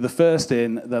the first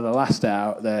in, they're the last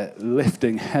out, they're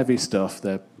lifting heavy stuff,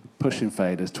 they're pushing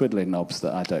faders, twiddling knobs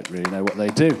that I don't really know what they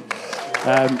do.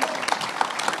 And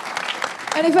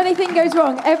if anything goes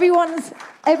wrong, everyone's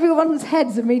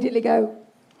heads immediately go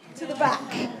to the back.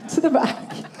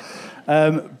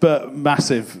 But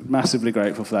massively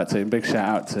grateful for that team. Big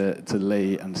shout out to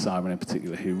Lee and Simon in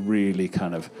particular, who really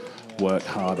kind of worked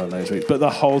hard on those weeks. But the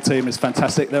whole team is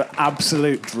fantastic. They're an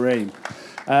absolute dream.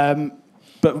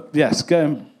 But yes,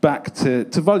 going back to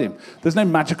volume. There's no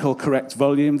magical correct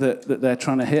volume that they're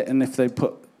trying to hit, and if they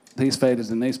put these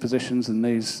faders in these positions and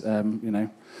these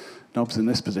knobs in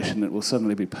this position, it will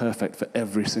suddenly be perfect for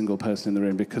every single person in the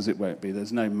room, because it won't be.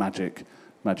 There's no magic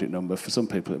number. For some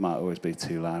people it might always be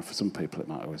too loud, for some people it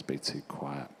might always be too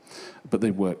quiet. But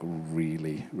they work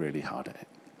really, really hard at it.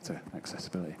 So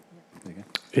accessibility. There you go.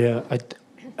 Yeah,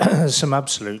 there's some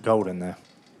absolute gold in there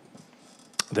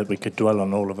that we could dwell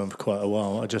on all of them for quite a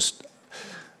while.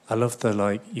 I love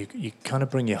you kind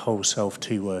of bring your whole self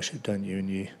to worship, don't you?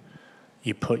 And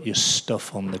you put your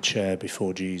stuff on the chair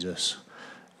before Jesus,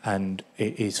 and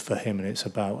it is for him and it's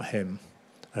about him,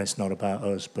 and it's not about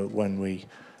us. But when we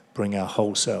bring our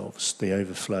whole selves, the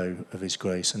overflow of his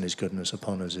grace and his goodness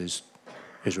upon us is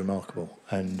remarkable.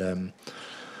 And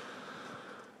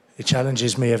it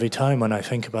challenges me every time when I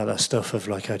think about that stuff of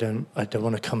I don't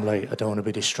want to come late, I don't want to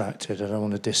be distracted, I don't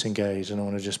want to disengage, I don't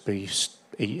want to just be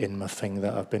eating my thing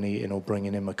that I've been eating or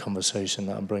bringing in my conversation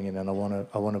that I'm bringing in. I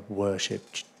want to worship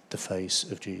the face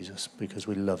of Jesus because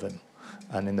we love him,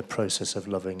 and in the process of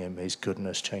loving him, his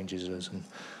goodness changes us. And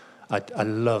I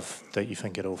love that you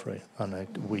think it all through, and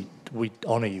we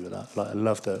honour you with that. I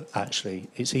love that actually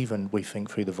it's even we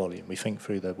think through the volume, we think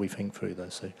through the.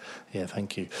 So yeah,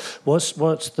 thank you. What's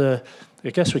the?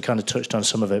 I guess we kind of touched on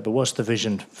some of it, but what's the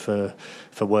vision for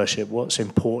worship? What's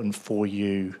important for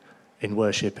you in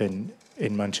worship in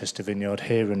Manchester Vineyard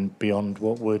here and beyond?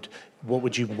 What would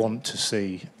you want to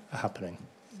see happening?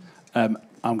 I'm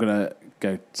going to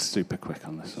go super quick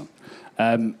on this one.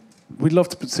 we'd love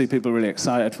to see people really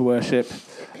excited for worship.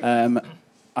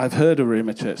 I've heard a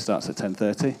rumour church starts at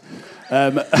 10:30.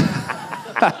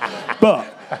 But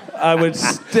I would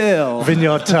still...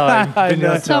 Vineyard time.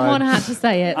 Vineyard Someone time. had to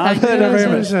say it. I've Thank heard you. a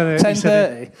rumour.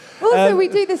 10:30. Also, we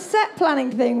do the set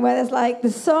planning thing where there's like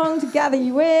the song to gather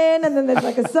you in, and then there's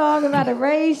like a song of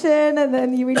adoration, and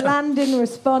then we land in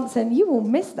response, and you will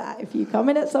miss that if you come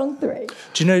in at song 3.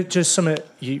 Do you know, just something,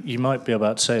 you might be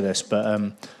about to say this,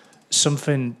 but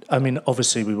something, I mean,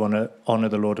 obviously we want to honour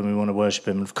the Lord and we want to worship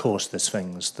him, and of course there's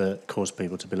things that cause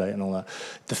people to be late and all that.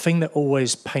 The thing that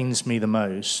always pains me the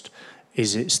most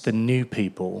is it's the new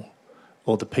people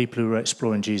or the people who are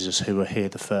exploring Jesus who are here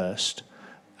the first,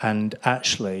 and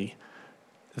actually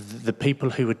the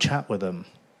people who would chat with them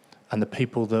and the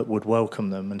people that would welcome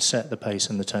them and set the pace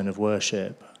and the tone of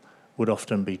worship would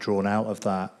often be drawn out of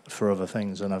that for other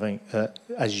things. And I think,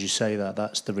 as you say that,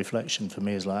 that's the reflection for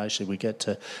me, is like, actually we get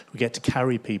to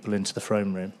carry people into the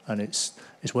throne room, and it's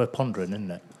worth pondering,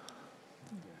 isn't it?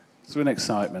 It's an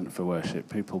excitement for worship,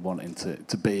 people wanting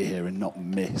to be here and not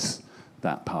miss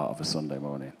that part of a Sunday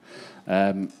morning.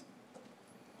 I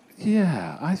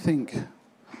think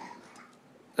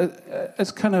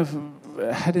as kind of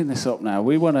heading this up now,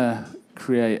 we want to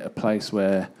create a place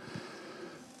where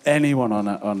anyone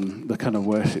on the kind of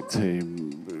worship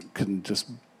team can just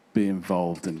be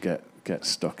involved and get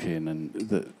stuck in, and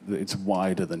that it's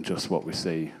wider than just what we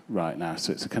see right now.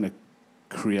 So it's a kind of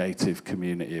creative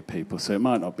community of people. So it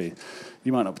might not be,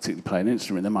 you might not particularly play an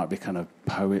instrument. There might be kind of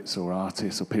poets or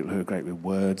artists or people who are great with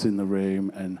words in the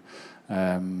room. And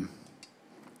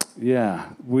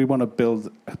we want to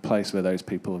build a place where those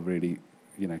people are really,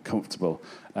 comfortable.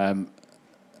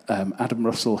 Adam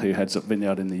Russell, who heads up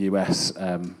Vineyard in the US,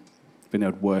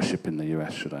 Vineyard Worship in the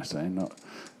US, should I say, not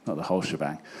the whole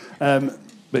shebang.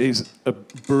 But he's a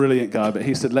brilliant guy. But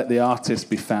he said, let the artists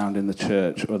be found in the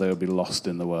church or they will be lost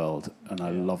in the world. And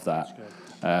I love that.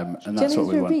 And that's what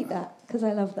we want. Repeat that, because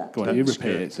I love that. Go on, you repeat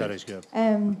it. That is good.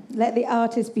 Let the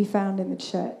artists be found in the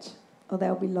church or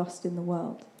they'll be lost in the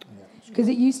world. Because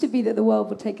it used to be that the world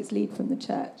would take its lead from the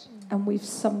church. And we've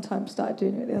sometimes started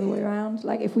doing it the other way around.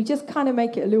 Like, if we just kind of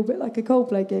make it a little bit like a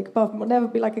Coldplay gig, apart from it'll never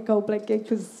be like a Coldplay gig,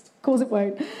 because of course it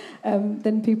won't,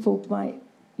 then people might,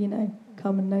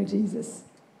 come and know Jesus.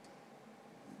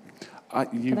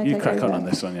 You crack on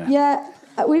this one, yeah. Yeah,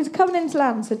 we're coming into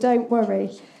land, so don't worry.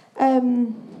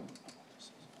 John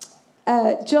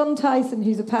Tyson,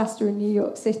 who's a pastor in New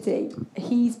York City,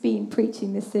 he's been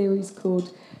preaching this series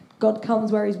called God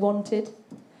Comes Where He's Wanted.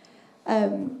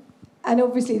 And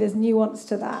obviously there's nuance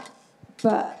to that.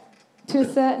 But to a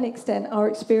certain extent, our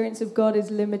experience of God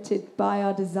is limited by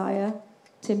our desire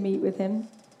to meet with him.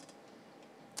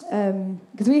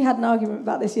 Because we had an argument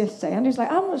about this yesterday. Andrew's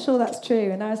like, I'm not sure that's true.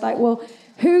 And I was like, well,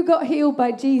 who got healed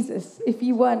by Jesus if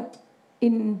you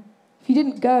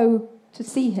didn't go to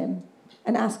see him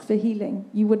and ask for healing?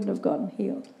 You wouldn't have gotten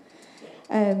healed.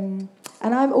 And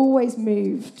I'm always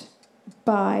moved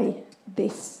by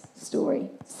this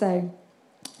story. So,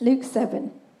 Luke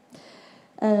 7.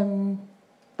 I'm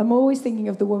always thinking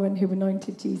of the woman who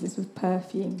anointed Jesus with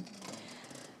perfume.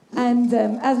 And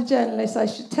as a journalist, I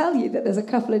should tell you that there's a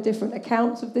couple of different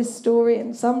accounts of this story,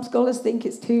 and some scholars think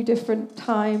it's 2 different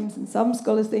times, and some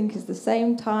scholars think it's the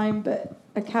same time, but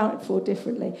accounted for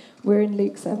differently. We're in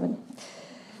Luke 7.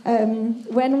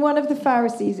 When one of the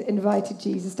Pharisees invited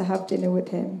Jesus to have dinner with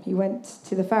him, he went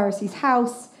to the Pharisee's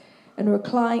house and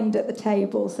reclined at the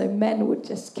table, so men would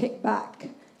just kick back.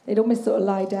 They'd almost sort of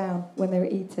lie down when they were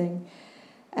eating.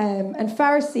 And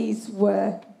Pharisees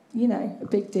were, a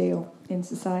big deal in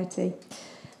society.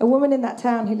 A woman in that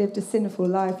town who lived a sinful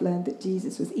life learned that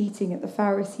Jesus was eating at the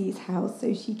Pharisee's house,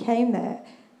 so she came there,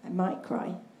 I might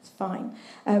cry, it's fine,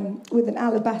 with an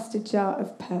alabaster jar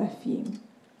of perfume.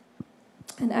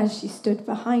 And as she stood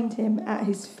behind him at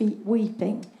his feet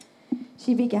weeping,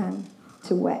 she began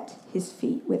to wet his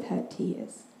feet with her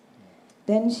tears.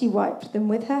 Then she wiped them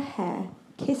with her hair,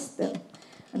 kissed them,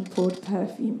 and poured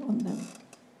perfume on them.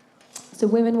 So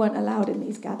women weren't allowed in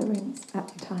these gatherings at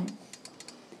the time.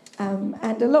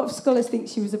 And a lot of scholars think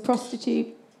she was a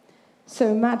prostitute. So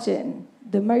imagine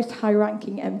the most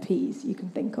high-ranking MPs you can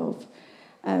think of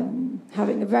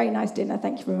having a very nice dinner,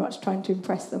 thank you very much, trying to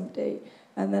impress somebody,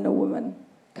 and then a woman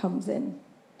comes in.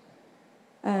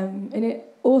 In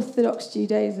Orthodox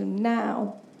Judaism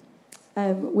now,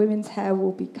 women's hair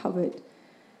will be covered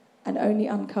and only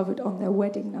uncovered on their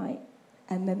wedding night.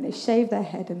 And then they shave their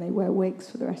head and they wear wigs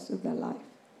for the rest of their life.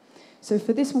 So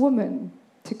for this woman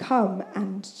to come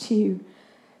and to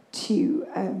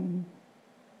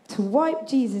wipe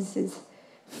Jesus'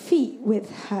 feet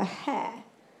with her hair,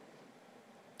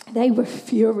 They were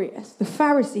furious. The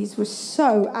Pharisees were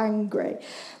so angry.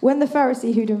 When the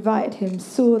Pharisee who'd invited him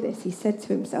saw this, he said to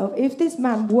himself, if this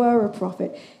man were a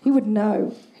prophet, he would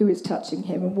know who is touching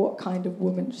him and what kind of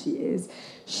woman she is.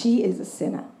 She is a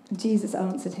sinner. And Jesus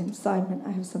answered him, Simon,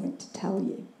 I have something to tell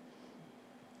you.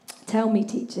 Tell me,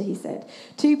 teacher, he said.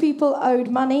 2 people owed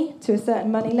money to a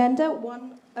certain moneylender.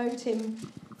 One owed him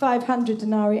 500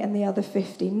 denarii and the other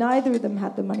 50. Neither of them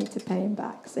had the money to pay him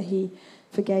back, so he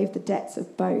forgave the debts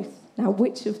of both. Now,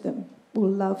 which of them will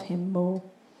love him more?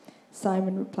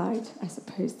 Simon replied, I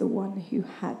suppose the one who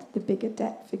had the bigger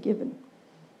debt forgiven.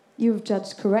 You have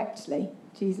judged correctly,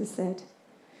 Jesus said.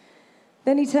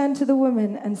 Then he turned to the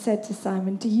woman and said to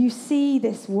Simon, do you see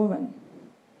this woman?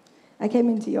 I came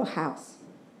into your house.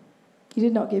 You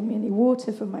did not give me any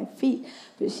water for my feet,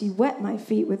 but she wet my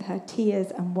feet with her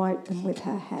tears and wiped them with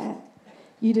her hair.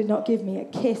 You did not give me a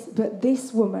kiss, but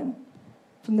this woman,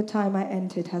 from the time I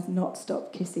entered, has not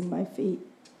stopped kissing my feet.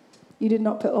 You did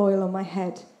not put oil on my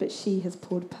head, but she has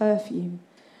poured perfume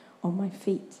on my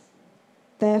feet.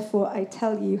 Therefore, I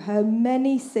tell you, her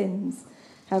many sins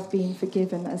have been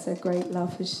forgiven as her great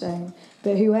love has shown.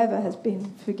 But whoever has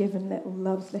been forgiven little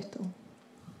loves little.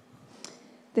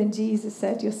 Then Jesus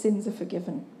said, your sins are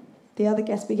forgiven. The other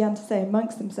guests began to say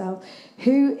amongst themselves,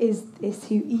 who is this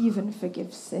who even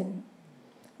forgives sin?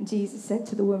 And Jesus said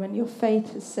to the woman, your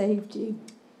faith has saved you.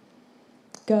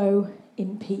 Go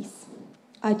in peace.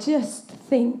 I just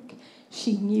think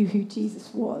she knew who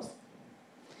Jesus was.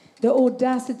 The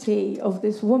audacity of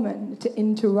this woman to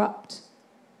interrupt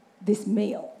this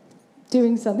meal,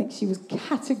 doing something she was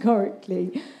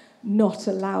categorically not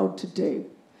allowed to do.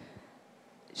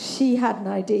 She had an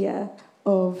idea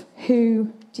of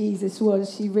who Jesus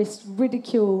was. She risked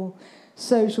ridicule,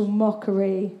 social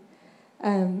mockery,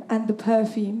 and the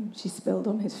perfume she spilled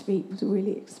on his feet was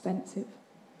really expensive.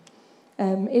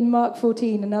 In Mark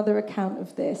 14, another account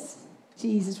of this,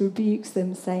 Jesus rebukes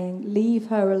them, saying, leave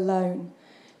her alone.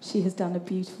 She has done a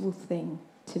beautiful thing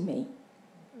to me.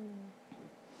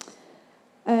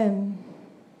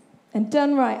 And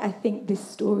done right, I think this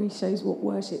story shows what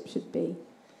worship should be.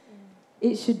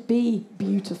 It should be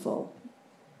beautiful.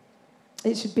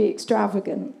 It should be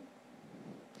extravagant.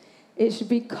 It should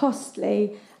be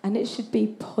costly, and it should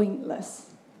be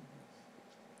pointless.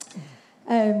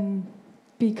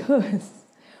 Because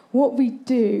what we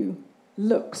do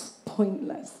looks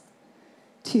pointless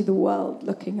to the world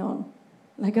looking on.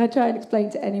 Like, I try and explain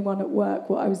to anyone at work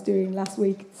what I was doing last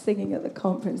week, singing at the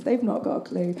conference. They've not got a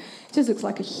clue. It just looks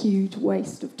like a huge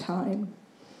waste of time.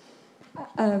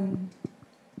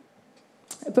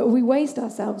 But we waste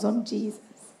ourselves on Jesus.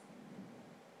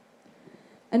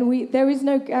 And there is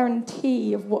no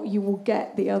guarantee of what you will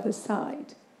get the other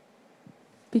side,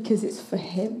 because it's for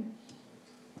him.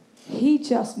 He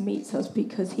just meets us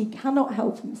because he cannot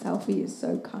help himself. He is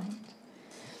so kind.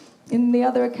 In the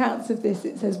other accounts of this,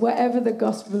 it says, wherever the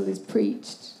gospel is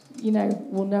preached,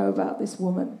 we'll know about this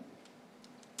woman.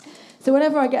 So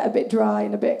whenever I get a bit dry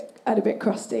and a bit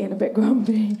crusty and a bit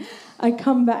grumpy, I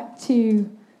come back to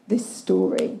this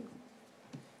story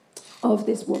of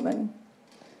this woman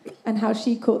and how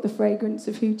she caught the fragrance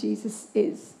of who Jesus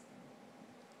is.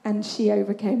 And she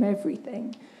overcame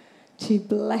everything to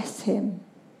bless him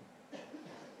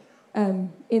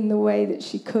in the way that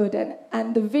she could.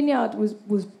 And the vineyard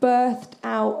was birthed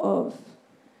out of,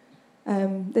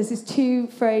 there's these 2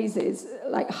 phrases,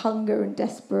 like hunger and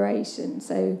desperation.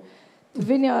 So the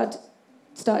vineyard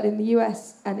started in the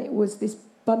US, and it was this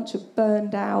bunch of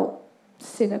burned out,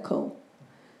 cynical,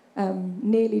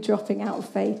 nearly dropping out of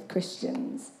faith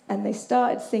Christians. And they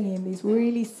started singing these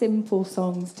really simple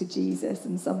songs to Jesus,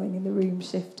 and something in the room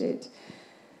shifted.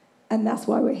 And that's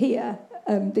why we're here.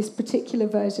 This particular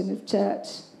version of church,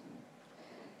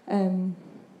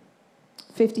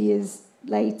 50 years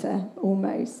later,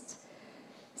 almost.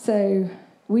 So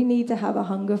we need to have a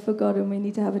hunger for God, and we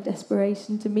need to have a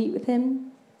desperation to meet with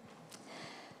him.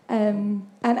 And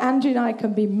Andrew and I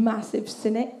can be massive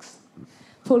cynics.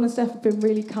 Paul and Steph have been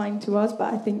really kind to us,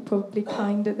 but I think probably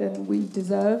kinder than we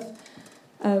deserve,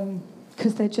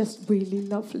 because they're just really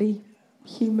lovely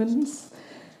humans.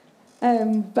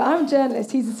 But I'm a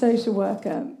journalist, he's a social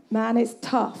worker. Man, it's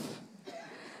tough.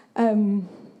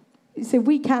 So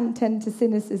we can tend to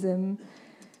cynicism,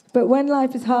 but when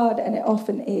life is hard, and it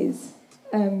often is,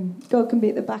 God can be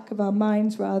at the back of our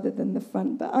minds rather than the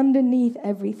front. But underneath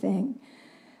everything,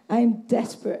 I am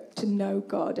desperate to know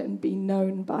God and be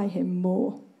known by him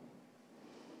more.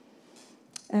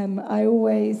 I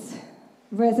always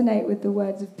resonate with the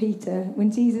words of Peter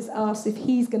when Jesus asks if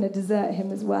he's going to desert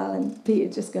him as well, and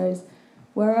Peter just goes,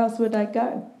 where else would I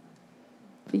go?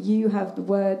 For you have the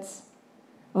words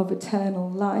of eternal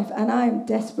life. And I am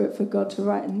desperate for God to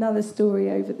write another story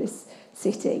over this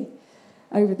city,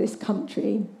 over this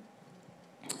country.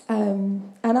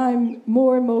 And I'm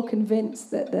more and more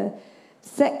convinced that the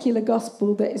secular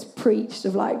gospel that is preached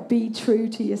of like, be true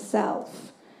to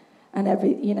yourself and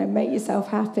make yourself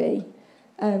happy,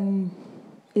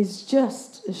 is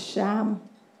just a sham.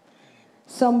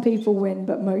 Some people win,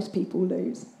 but most people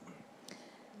lose.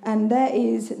 And there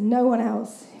is no one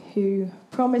else who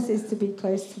promises to be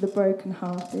close to the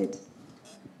brokenhearted.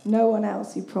 No one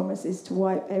else who promises to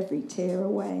wipe every tear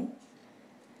away.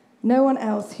 No one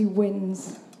else who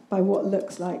wins by what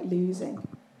looks like losing.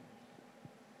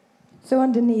 So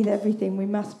underneath everything, we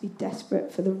must be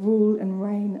desperate for the rule and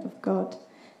reign of God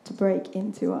to break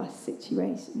into our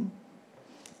situation.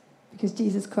 Because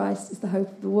Jesus Christ is the hope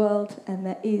of the world, and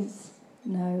there is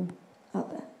no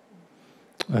other.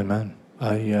 Amen.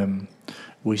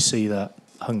 We see that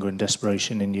hunger and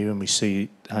desperation in you, and we see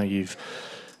how you've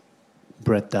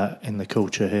bred that in the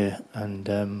culture here,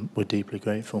 and we're deeply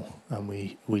grateful, and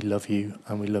we love you,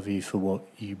 and we love you for what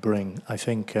you bring. I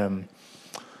think,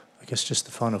 I guess just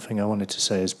the final thing I wanted to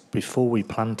say is, before we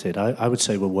planted, I would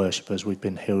say we're worshippers. We've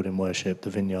been healed in worship. The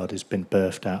Vineyard has been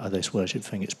birthed out of this worship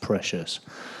thing. It's precious.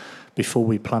 Before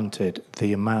we planted,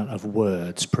 the amount of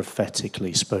words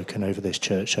prophetically spoken over this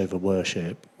church over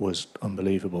worship was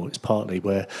unbelievable. It's partly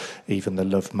where even the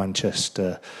love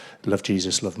Manchester, love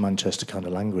Jesus, love Manchester kind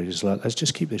of language is like, let's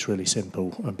just keep this really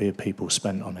simple and be a people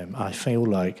spent on him. I feel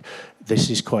like this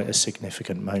is quite a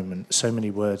significant moment. So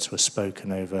many words were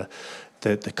spoken over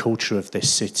the culture of this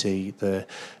city, the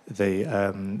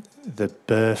birthing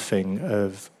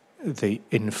of the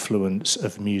influence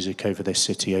of music over this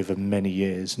city over many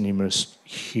years. Numerous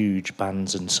huge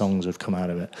bands and songs have come out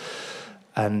of it.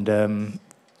 And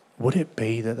would it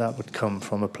be that would come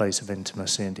from a place of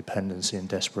intimacy and dependency and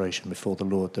desperation before the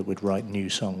Lord, that would write new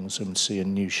songs and see a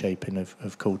new shaping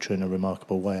of culture in a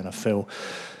remarkable way? And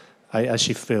I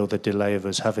actually feel the delay of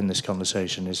us having this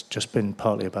conversation has just been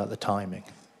partly about the timing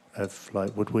of,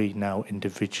 like, would we now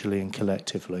individually and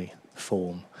collectively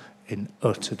form in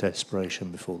utter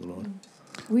desperation before the Lord?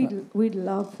 We'd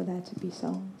love for there to be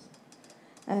songs.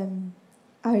 I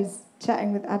was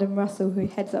chatting with Adam Russell, who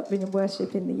heads up Vineyard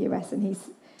Worship in the US, and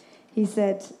he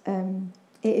said,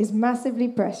 it is massively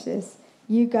precious.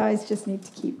 You guys just need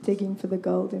to keep digging for the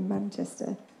gold in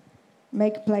Manchester.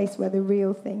 Make a place where the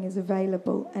real thing is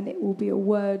available, and it will be a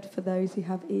word for those who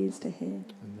have ears to hear.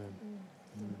 Amen.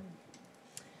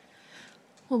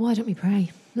 Well, why don't we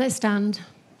pray? Let's stand.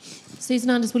 Soose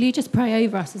Anders, will you just pray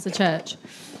over us as a church?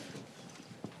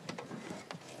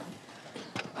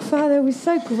 Father, we're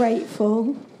so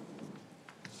grateful.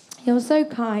 You're so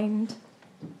kind.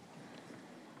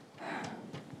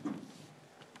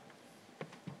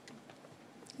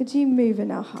 Would you move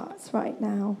in our hearts right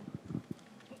now?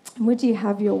 Would you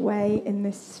have your way in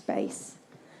this space,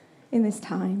 in this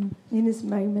time, in this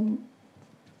moment?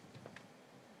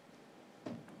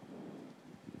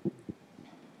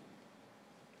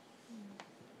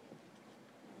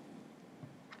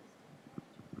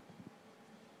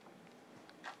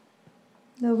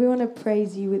 Lord, we want to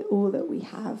praise you with all that we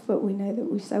have, but we know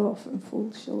that we so often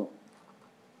fall short.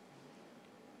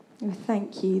 We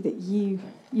thank you that you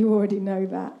already know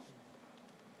that.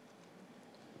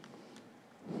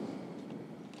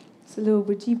 So Lord,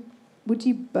 would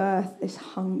you birth this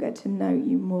hunger to know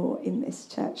you more in this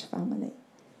church family?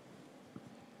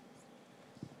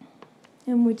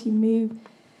 And would you move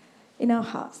in our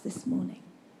hearts this morning?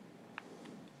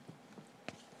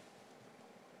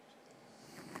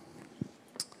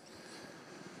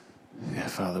 Yeah,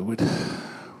 Father, would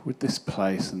this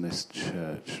place and this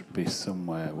church be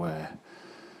somewhere where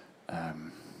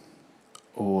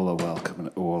all are welcome and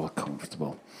all are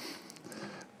comfortable?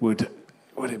 Would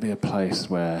it be a place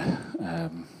where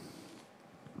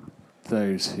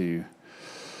those who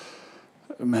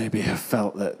maybe have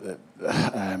felt that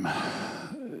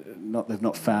they've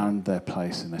not found their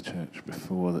place in the church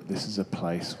before, that this is a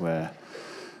place where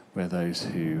those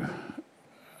who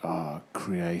are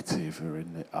creative or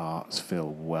in the arts feel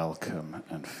welcome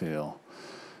and feel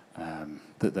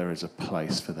that there is a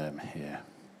place for them here?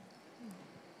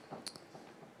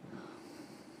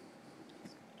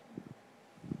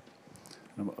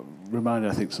 I'm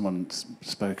reminded, I think someone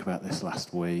spoke about this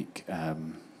last week.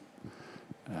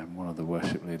 One of the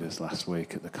worship leaders last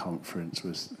week at the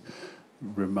conference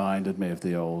reminded me of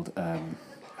the old, I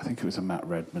think it was a Matt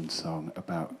Redman song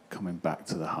about coming back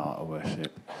to the heart of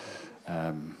worship.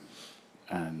 And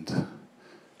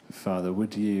Father,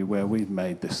 would you, where we've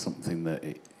made this something that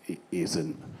it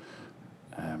isn't,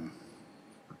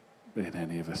 in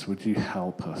any of us. Would you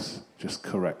help us just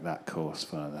correct that course,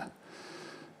 Father?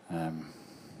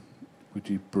 Would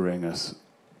you bring us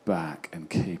back and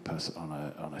keep us on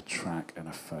a track and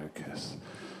a focus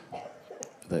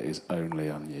that is only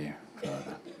on you,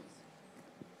 Father?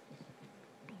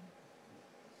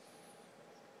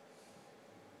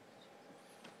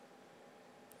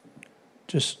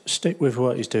 Just stick with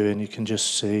what he's doing. You can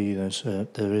just see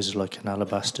there is like an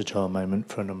alabaster jar moment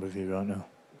for a number of you right now.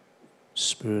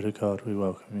 Spirit of God, we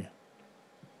welcome you.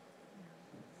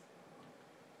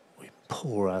 We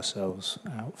pour ourselves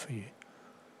out for you.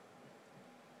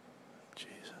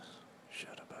 Jesus.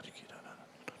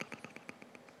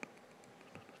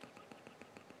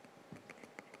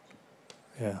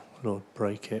 Yeah, Lord,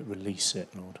 break it, release it,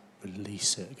 Lord.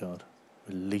 Release it, God.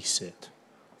 Release it.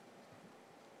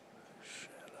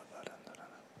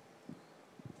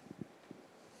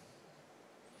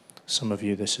 Some of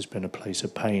you, this has been a place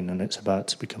of pain, and it's about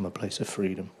to become a place of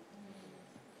freedom.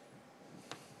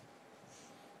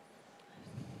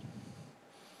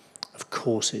 Of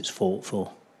course it's fought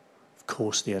for. Of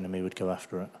course the enemy would go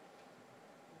after it.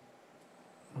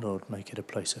 Lord, make it a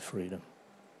place of freedom.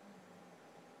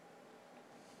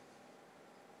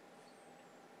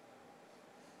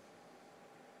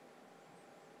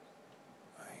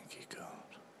 Thank you, God.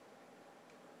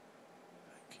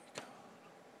 Thank you, God.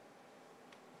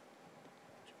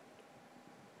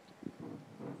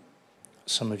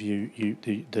 Some of you,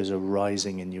 there's a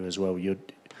rising in you as well.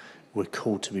 We're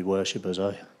called to be worshippers.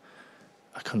 I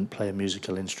couldn't play a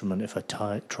musical instrument if I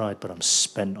tried, but I'm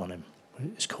spent on him.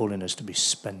 It's calling us to be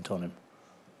spent on him.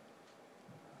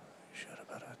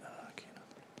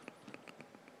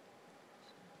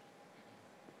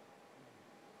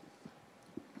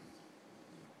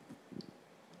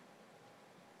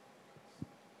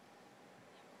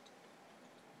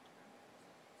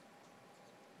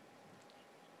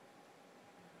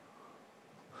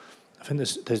 I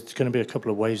think there's going to be a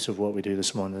couple of waves of what we do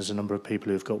this morning. There's a number of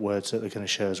people who've got words that they're going to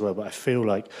share as well. But I feel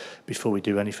like before we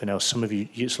do anything else, some of you,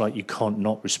 it's like you can't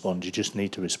not respond. You just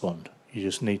need to respond. You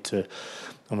just need to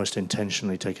almost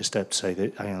intentionally take a step to say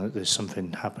that, hang on, there's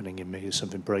something happening in me, there's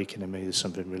something breaking in me, there's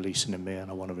something releasing in me,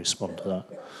 and I want to respond to that.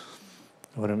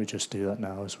 Why don't we just do that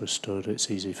now as we're stood?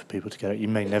 It's easy for people to get it. You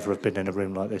may never have been in a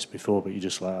room like this before, but you're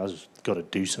just like, I've got to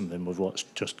do something with what's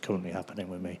just currently happening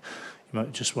with me. You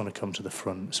might just want to come to the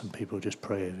front. Some people just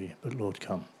pray over you. But Lord,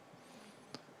 come.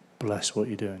 Bless what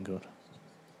you're doing, God.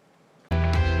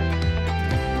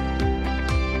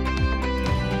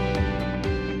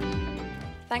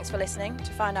 Thanks for listening.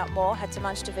 To find out more, head to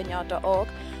manchestervineyard.org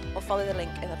or follow the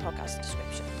link in the podcast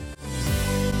description.